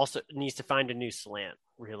also needs to find a new slant,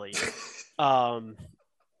 really. The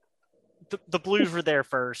Blues were there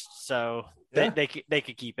first, so they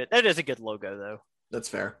could keep it. That is a good logo, though. That's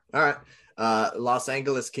fair. All right. Los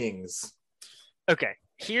Angeles Kings. Okay.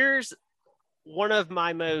 Here's one of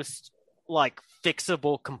my most like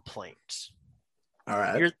fixable complaints. All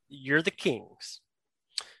right. You're the Kings.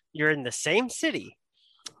 You're in the same city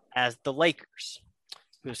as the Lakers,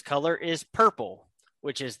 whose color is purple,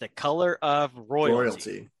 which is the color of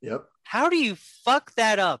royalty. Yep. How do you fuck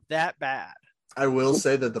that up that bad? I will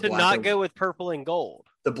say that not go with purple and gold.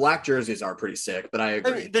 The black jerseys are pretty sick, but I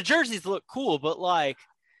agree. I mean, the jerseys look cool, but like,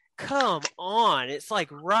 come on, it's like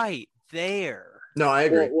right there. No, I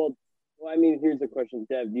agree. Well, I mean, here's the question,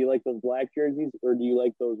 Dev. Do you like those black jerseys or do you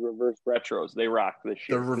like those reverse retros? They rock this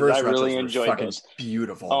year. The reverse retros really enjoyed those.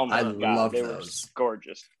 Beautiful. Oh my I God, love they those. Were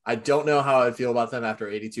gorgeous. I don't know how I feel about them after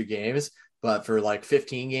 82 games, but for like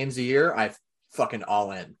 15 games a year, I fucking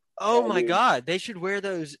all in. Oh my God, they should wear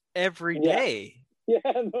those every day. Yeah,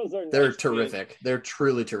 those are. They're terrific. Games. They're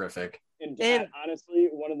truly terrific. And honestly,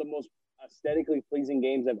 one of the most aesthetically pleasing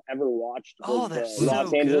games I've ever watched was the so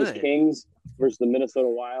Los Angeles Kings versus the Minnesota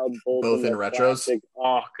Wild. Both in retros. Classic.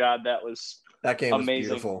 Oh God, that game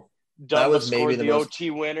amazing. Was beautiful. That was maybe the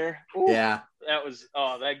OT winner. Ooh, yeah,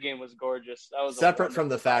 that game was gorgeous. That was separate from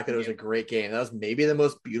the fact that it was a great game. That was maybe the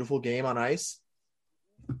most beautiful game on ice.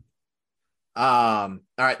 All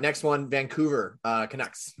right, next one, Vancouver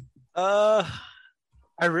Canucks. I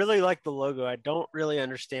really like the logo. I don't really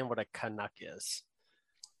understand what a Canuck is.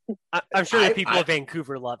 I'm sure the people of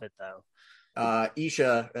Vancouver love it, though.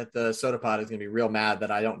 Isha at the Soda Pod is going to be real mad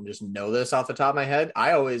that I don't just know this off the top of my head.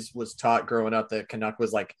 I always was taught growing up that Canuck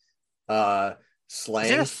was like slang.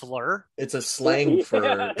 Is it a slur? It's a slang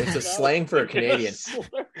for slang for a Canadian.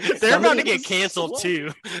 They're about to get canceled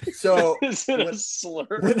too. So is it a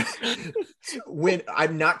slur? When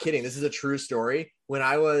I'm not kidding, this is a true story. When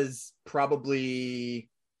I was probably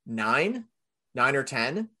 9 or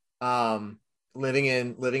 10, living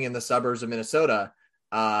in the suburbs of Minnesota,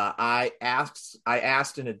 I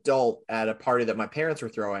asked an adult at a party that my parents were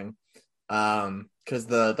throwing, because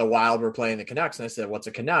the Wild were playing the Canucks, and I said, "What's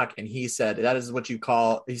a Canuck?" And he said, "That is what you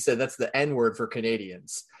call." He said, "That's the N word for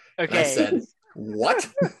Canadians." Okay. And I said, "What?"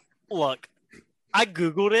 Look, I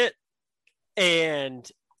Googled it, and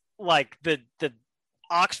like the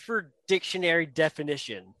Oxford Dictionary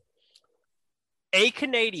definition: a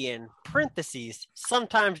Canadian, parentheses,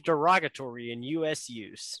 sometimes derogatory in U.S.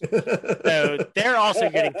 use. So they're also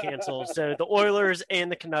getting canceled. So the Oilers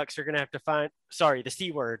and the Canucks are going to have to the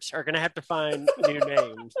C words are going to have to find new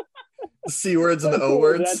names. The C words and the O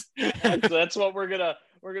words. That's what we're gonna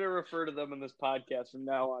refer to them in this podcast from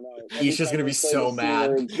now on out. He's just gonna be so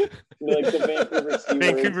mad. Like the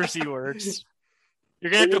Vancouver C words.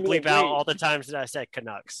 You're going to have to bleep out all the times that I said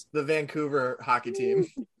Canucks. The Vancouver hockey team.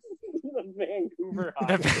 The Vancouver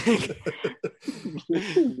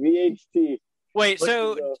VHT. Wait,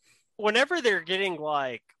 so whenever they're getting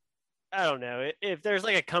like, I don't know, if there's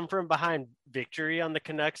like a come from behind victory on the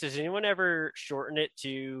Canucks, does anyone ever shorten it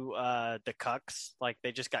to the Cucks? Like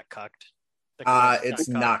they just got cucked. It's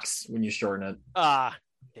Nucks when you shorten it.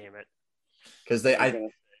 Damn it. Because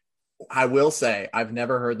I will say I've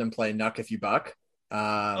never heard them play Nuck If You Buck.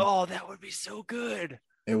 That would be so good.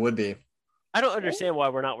 It would be. I don't understand why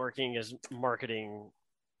we're not working as marketing.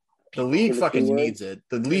 The league fucking needs it.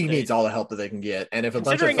 The league needs all the help that they can get. And if a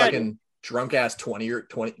bunch of fucking drunk ass 20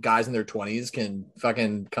 guys in their 20s can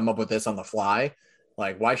fucking come up with this on the fly,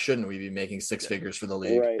 like why shouldn't we be making six figures for the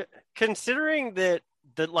league? Right. Considering that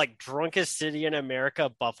the like drunkest city in America,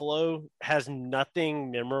 Buffalo, has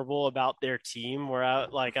nothing memorable about their team, where I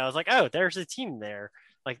was like, oh, there's a team there.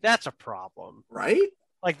 Like that's a problem. Right?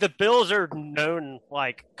 Like the Bills are known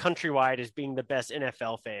like countrywide as being the best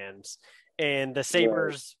NFL fans, and the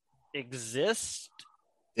Sabres exist.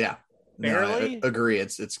 Yeah, barely. No, I agree.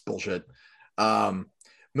 It's bullshit.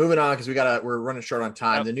 Moving on because we're running short on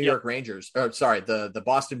time. The New York Rangers. The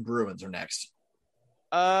Boston Bruins are next.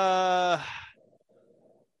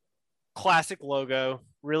 Classic logo,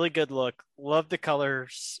 really good look. Love the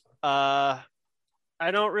colors. I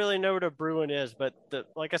don't really know what a Bruin is, but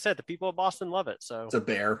like I said, the people of Boston love it. So it's a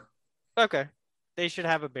bear. Okay, they should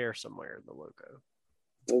have a bear somewhere in the logo.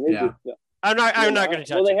 Yeah, I'm not going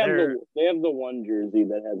to touch it. They have the one jersey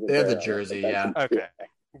that has. They have the jersey, yeah. Okay,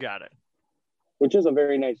 got it. Which is a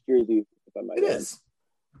very nice jersey, if I might add. It is.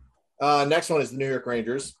 Next one is the New York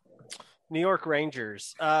Rangers. New York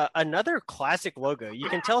Rangers, another classic logo. You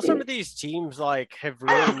can tell some of these teams like have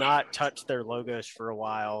really not touched their logos for a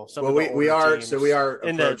while. We've entered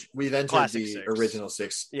the original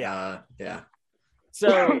six. Yeah. Yeah.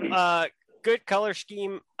 So good color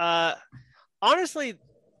scheme. Honestly,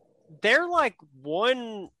 they're like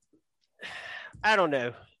one, I don't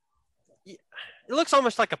know. It looks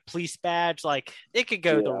almost like a police badge. Like it could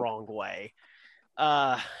go the wrong way.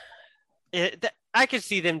 I could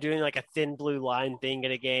see them doing like a thin blue line thing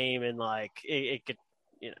in a game, and like it could,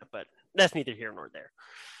 but that's neither here nor there.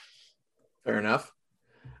 Fair enough.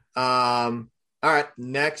 All right.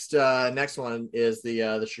 Next one is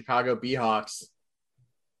the Chicago Beahawks.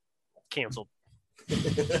 Canceled.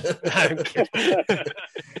 I'm kidding.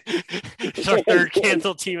 It's our third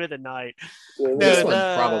canceled team of the night. This one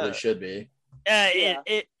probably should be.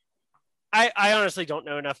 I honestly don't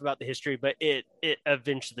know enough about the history, but it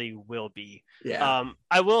eventually will be. Yeah.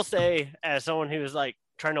 I will say, as someone who was like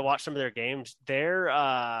trying to watch some of their games,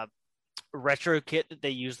 their retro kit that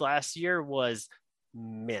they used last year was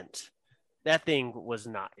mint. That thing was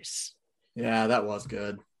nice. Yeah, that was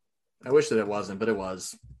good. I wish that it wasn't, but it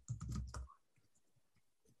was.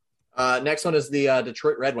 Next one is the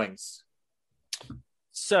Detroit Red Wings.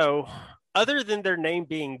 So, other than their name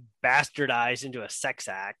being bastardized into a sex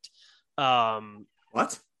act,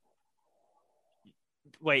 what?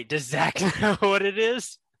 Wait, does Zach know what it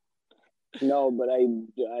is? No, but I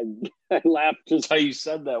laughed just how you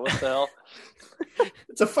said that. What the hell?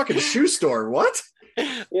 It's a fucking shoe store. What?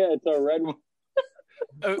 Yeah, it's a red.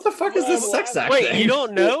 What the fuck is this sex act Wait, thing? you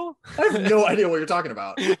don't know? I have no idea what you're talking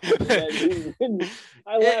about. I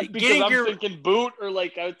laughed because I'm thinking boot, or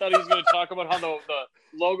like I thought he was going to talk about how the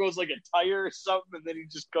logo's like a tire or something, and then he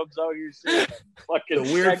just comes out here saying fucking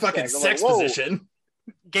the weird fucking sex position.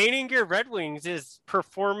 Gaining Gear Red Wings is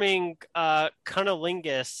performing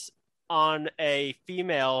cunnilingus on a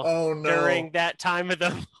female during that time of the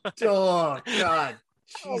month. Oh, God.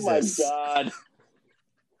 Jesus. Oh, my God.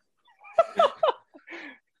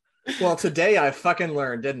 Well, today I fucking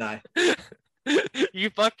learned, didn't I? You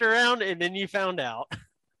fucked around and then you found out.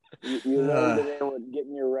 You learned today with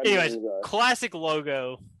getting your Red Anyways, Wings up. classic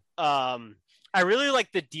logo. I really like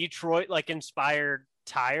the Detroit inspired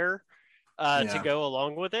tire to go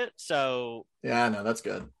along with it. So yeah, no, that's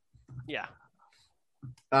good. Yeah.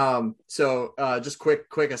 So just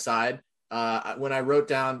quick aside. When I wrote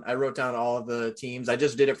down all of the teams, I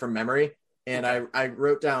just did it from memory. And I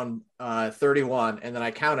wrote down 31, and then I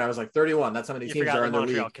counted. I was like, 31. That's how many teams are in the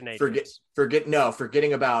league.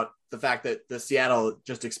 Forgetting about the fact that the Seattle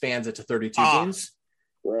just expands it to 32 teams.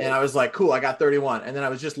 Right. And I was like, cool, I got 31. And then I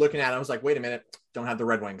was just looking at it. I was like, wait a minute, don't have the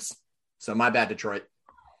Red Wings. So my bad, Detroit.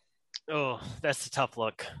 Oh, that's a tough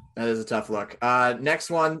look. That is a tough look. Next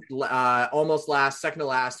one, almost last, second to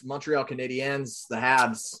last, Montreal Canadiens, the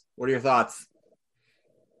Habs. What are your thoughts?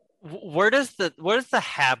 Where does the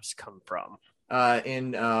Habs come from?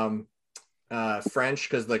 In French,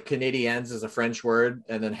 because the Canadiens is a French word,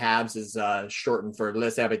 and then Habs is shortened for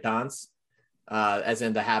Les Habitants, as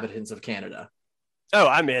in the inhabitants of Canada. Oh,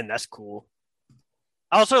 I'm in. That's cool.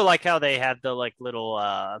 I also like how they had the little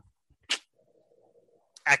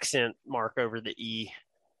accent mark over the E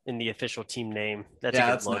in the official team name. That's a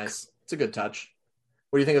good look. Nice. It's a good touch.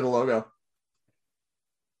 What do you think of the logo?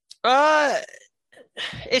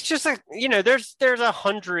 It's just there's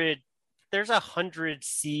 100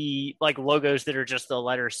 C logos that are just the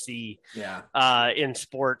letter C. Yeah. In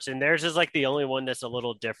sports, and theirs is the only one that's a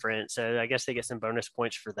little different. So I guess they get some bonus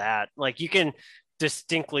points for that. You can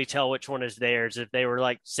distinctly tell which one is theirs if they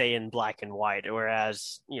were say in black and white,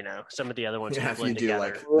 whereas some of the other ones can blend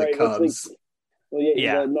together. The Cubs.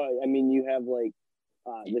 I mean, you have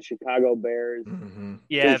the Chicago Bears,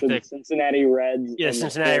 the Cincinnati Reds,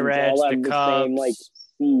 Cincinnati Reds, the Cubs, same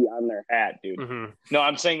C on their hat, dude. Mm-hmm. No,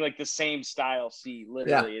 I'm saying the same style C.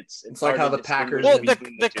 Literally, it's like how the Packers. Well,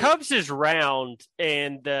 the Cubs is round,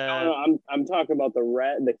 and no, I'm talking about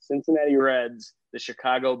the Cincinnati Reds, the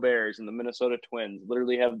Chicago Bears, and the Minnesota Twins.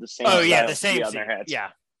 Literally have the same. The same C on C. their hats. Yeah.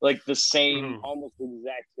 The same, almost the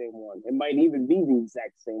exact same one. It might even be the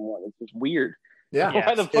exact same one. It's just weird. Yeah.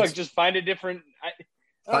 Why the fuck? Just find a different.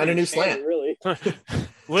 Find a new slant. Really.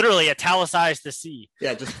 Literally italicize the C.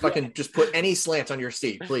 Yeah, just put any slant on your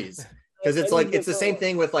C, please. Because it's the same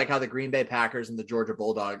thing with how the Green Bay Packers and the Georgia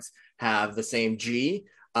Bulldogs have the same G.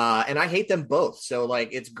 And I hate them both. So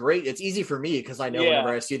it's great. It's easy for me because I know whenever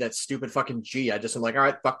I see that stupid fucking G, I just am like, all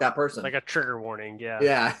right, fuck that person. Like a trigger warning. Yeah.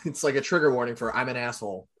 Yeah. It's like a trigger warning for I'm an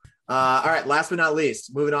asshole. All right. Last but not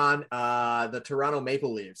least, moving on. The Toronto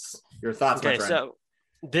Maple Leafs. Your thoughts, my friend? So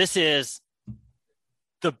this is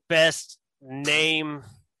the best name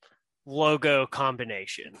logo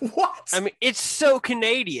combination. What? I mean, it's so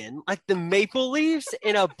Canadian. The Maple Leafs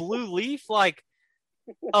and a blue leaf,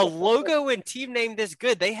 a logo and team name this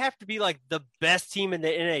good, they have to be the best team in the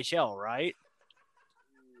NHL, right?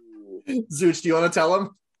 Zooch, do you want to tell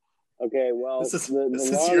them? Okay, well, this is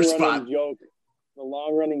your spot. The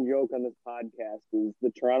long-running joke on this podcast is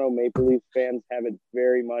the Toronto Maple Leafs fans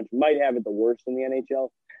might have it the worst in the NHL.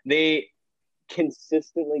 They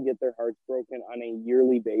consistently get their hearts broken on a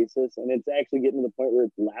yearly basis, and it's actually getting to the point where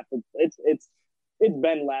it's laughable. It's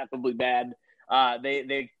been laughably bad.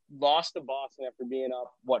 They lost to Boston after being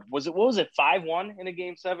up. What was it? 5-1 in a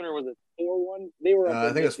game 7, or was it 4-1? They were up.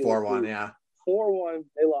 I think it was 4-1. Yeah, 4-1.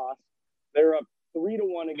 They lost. They're up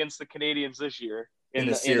 3-1 against the Canadians this year in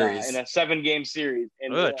a series, in a 7-game series.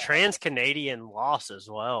 And a trans-Canadian loss as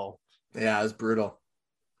well. Yeah, it was brutal.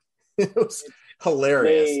 It was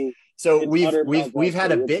hilarious. So we've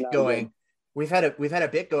had a bit going. We've had a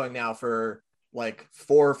bit going now for 4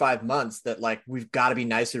 or 5 months that we've got to be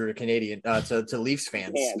nicer to Canadian to Leafs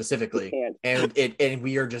fans specifically, and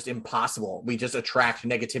we are just impossible. We just attract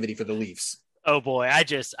negativity for the Leafs. Oh boy, I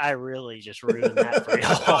really just ruined that for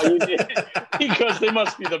y'all. You did. Because they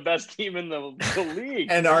must be the best team in the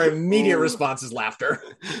league. And our immediate response is laughter.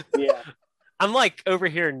 Yeah, I'm over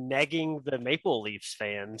here negging the Maple Leafs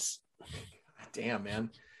fans. Damn,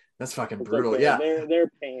 man. That's fucking brutal. Okay. Yeah. Their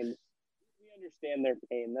pain. We understand their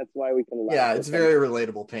pain. That's why we can laugh. Yeah, it's very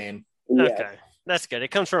relatable pain. Yeah. Okay. That's good.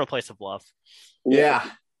 It comes from a place of love. Yeah.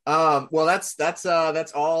 Well, that's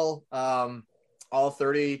all all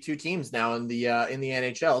 32 teams now in the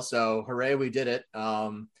NHL. So hooray, we did it.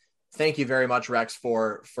 Thank you very much, Rex,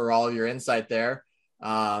 for all of your insight there.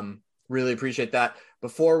 Really appreciate that.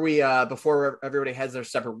 Before everybody heads their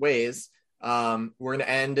separate ways, we're going to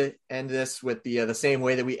end this with the same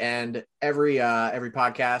way that we end every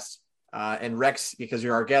podcast. And Rex, because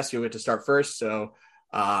you're our guest, you'll get to start first. So,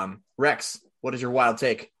 Rex, what is your wild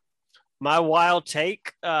take? My wild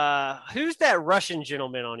take. Who's that Russian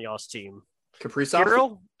gentleman on y'all's team?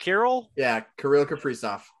 Kaprizov. Kirill. Yeah, Kirill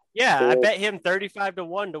Kaprizov. Yeah, cool. I bet him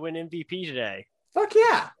 35-1 to win MVP today. Fuck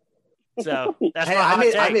yeah! So that's my hot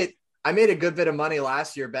take. I made a good bit of money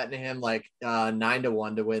last year betting him like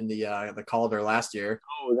 9-1 to win the Calder last year.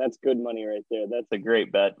 Oh, that's good money right there. That's a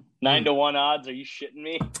great bet. 9-1 odds. Are you shitting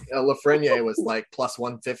me? Lafreniere was like plus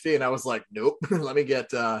 150, and I was like, nope. let me get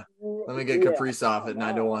Kaprizov at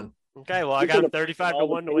 9-1. Okay, well I got him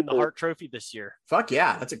 35-1 to win the Hart Trophy this year. Fuck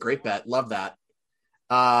yeah, that's a great bet. Love that.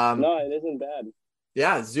 No, it isn't bad.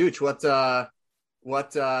 Yeah, Zuch,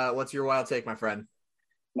 what's your wild take, my friend?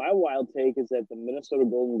 My wild take is that the Minnesota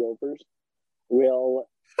Golden Gophers will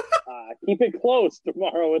keep it close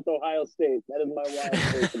tomorrow with Ohio State. That is my wild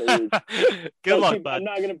take for the week. Good luck, bud. I'm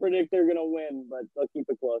not going to predict they're going to win, but they'll keep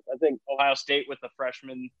it close. I think Ohio State with a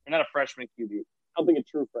freshman, or not a freshman QB. I don't think a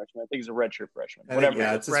true freshman. I think he's a redshirt freshman.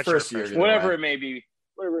 It's his first year. Whatever it may be.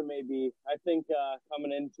 Whatever it may be. I think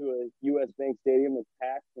coming into a U.S. Bank Stadium that's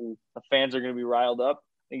packed and the fans are going to be riled up.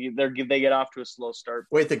 They get off to a slow start.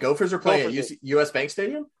 Wait, the Gophers are playing at U.S. Bank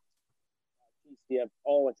Stadium? Yeah.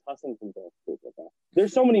 Oh, it's Huntington Bank.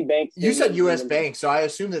 There's so many banks. You said U.S. Bank, so I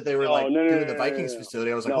assumed that they were doing the Vikings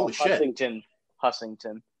facility. I was like, holy Hussington.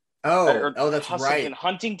 Shit. Oh, that's right.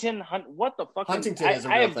 Huntington. What the fuck? Huntington is a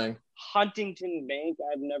real thing. Huntington Bank.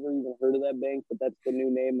 I've never even heard of that bank, but that's the new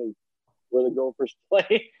name of where the Gophers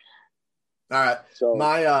play. All right. So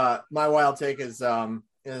my wild take is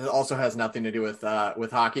it also has nothing to do with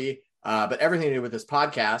hockey, but everything to do with this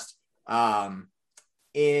podcast.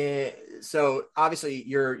 So obviously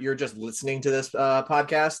you're just listening to this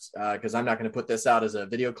podcast because I'm not going to put this out as a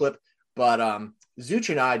video clip, but Zuch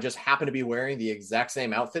and I just happen to be wearing the exact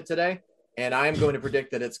same outfit today, and I am going to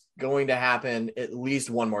predict that it's going to happen at least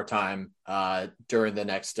one more time during the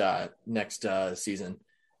next season.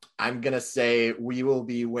 I'm going to say we will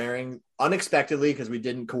be wearing, unexpectedly, because we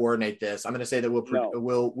didn't coordinate this, I'm going to say that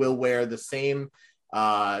we'll wear the same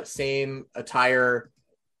attire.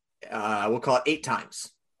 We'll call it 8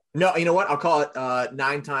 times. No, you know what? I'll call it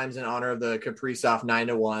 9 times in honor of the Kaprizov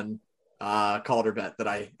 9-1 Calder bet that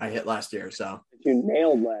I hit last year. So you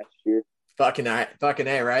nailed last year. Fucking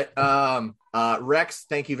A, right? Rex,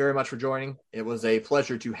 thank you very much for joining. It was a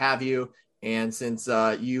pleasure to have you. And since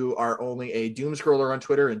you are only a doom scroller on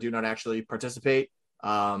Twitter and do not actually participate,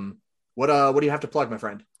 what do you have to plug, my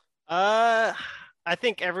friend? I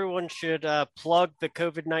think everyone should plug the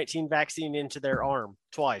COVID-19 vaccine into their arm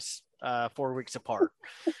twice, 4 weeks apart.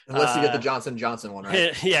 Unless you get the Johnson & Johnson one,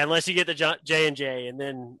 right? Yeah, unless you get the J&J, and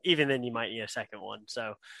then even then you might need a second one.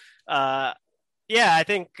 So, yeah, I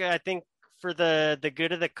think for the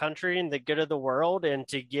good of the country and the good of the world, and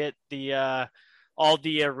to get the all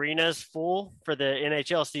the arenas full for the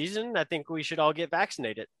NHL season, I think we should all get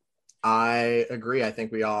vaccinated. I agree. I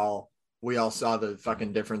think we all saw the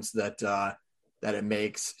fucking difference that it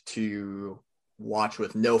makes to watch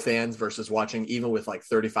with no fans versus watching even with like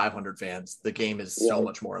 3,500 fans. The game is so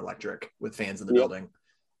much more electric with fans in the building.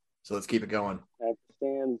 So let's keep it going.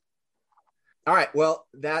 All right. Well,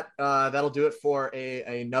 that'll do it for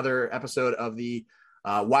another episode of the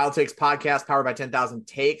Wild Takes podcast, powered by 10,000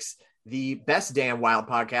 Takes, the best damn Wild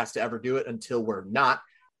podcast to ever do it until we're not.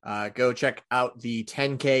 Go check out the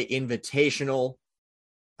 10K Invitational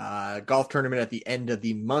golf tournament at the end of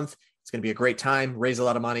the month. It's going to be a great time. Raise a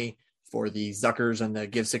lot of money for the Zuckers and the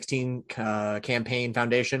Give 16 campaign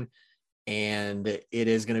foundation. And it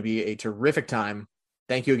is going to be a terrific time.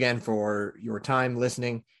 Thank you again for your time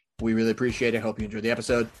listening. We really appreciate it. Hope you enjoyed the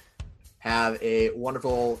episode. Have a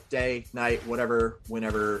wonderful day, night, whatever,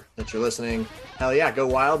 whenever that you're listening. Hell yeah, go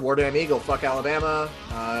Wild, War Damn Eagle, fuck Alabama,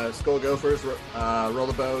 Skull Gophers, roll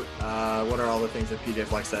the boat. What are all the things that PJ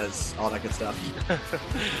Flex says? All that good stuff.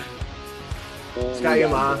 Sky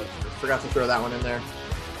Yuma, forgot to throw that one in there.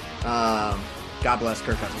 God bless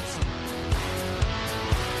Kirk Cousins.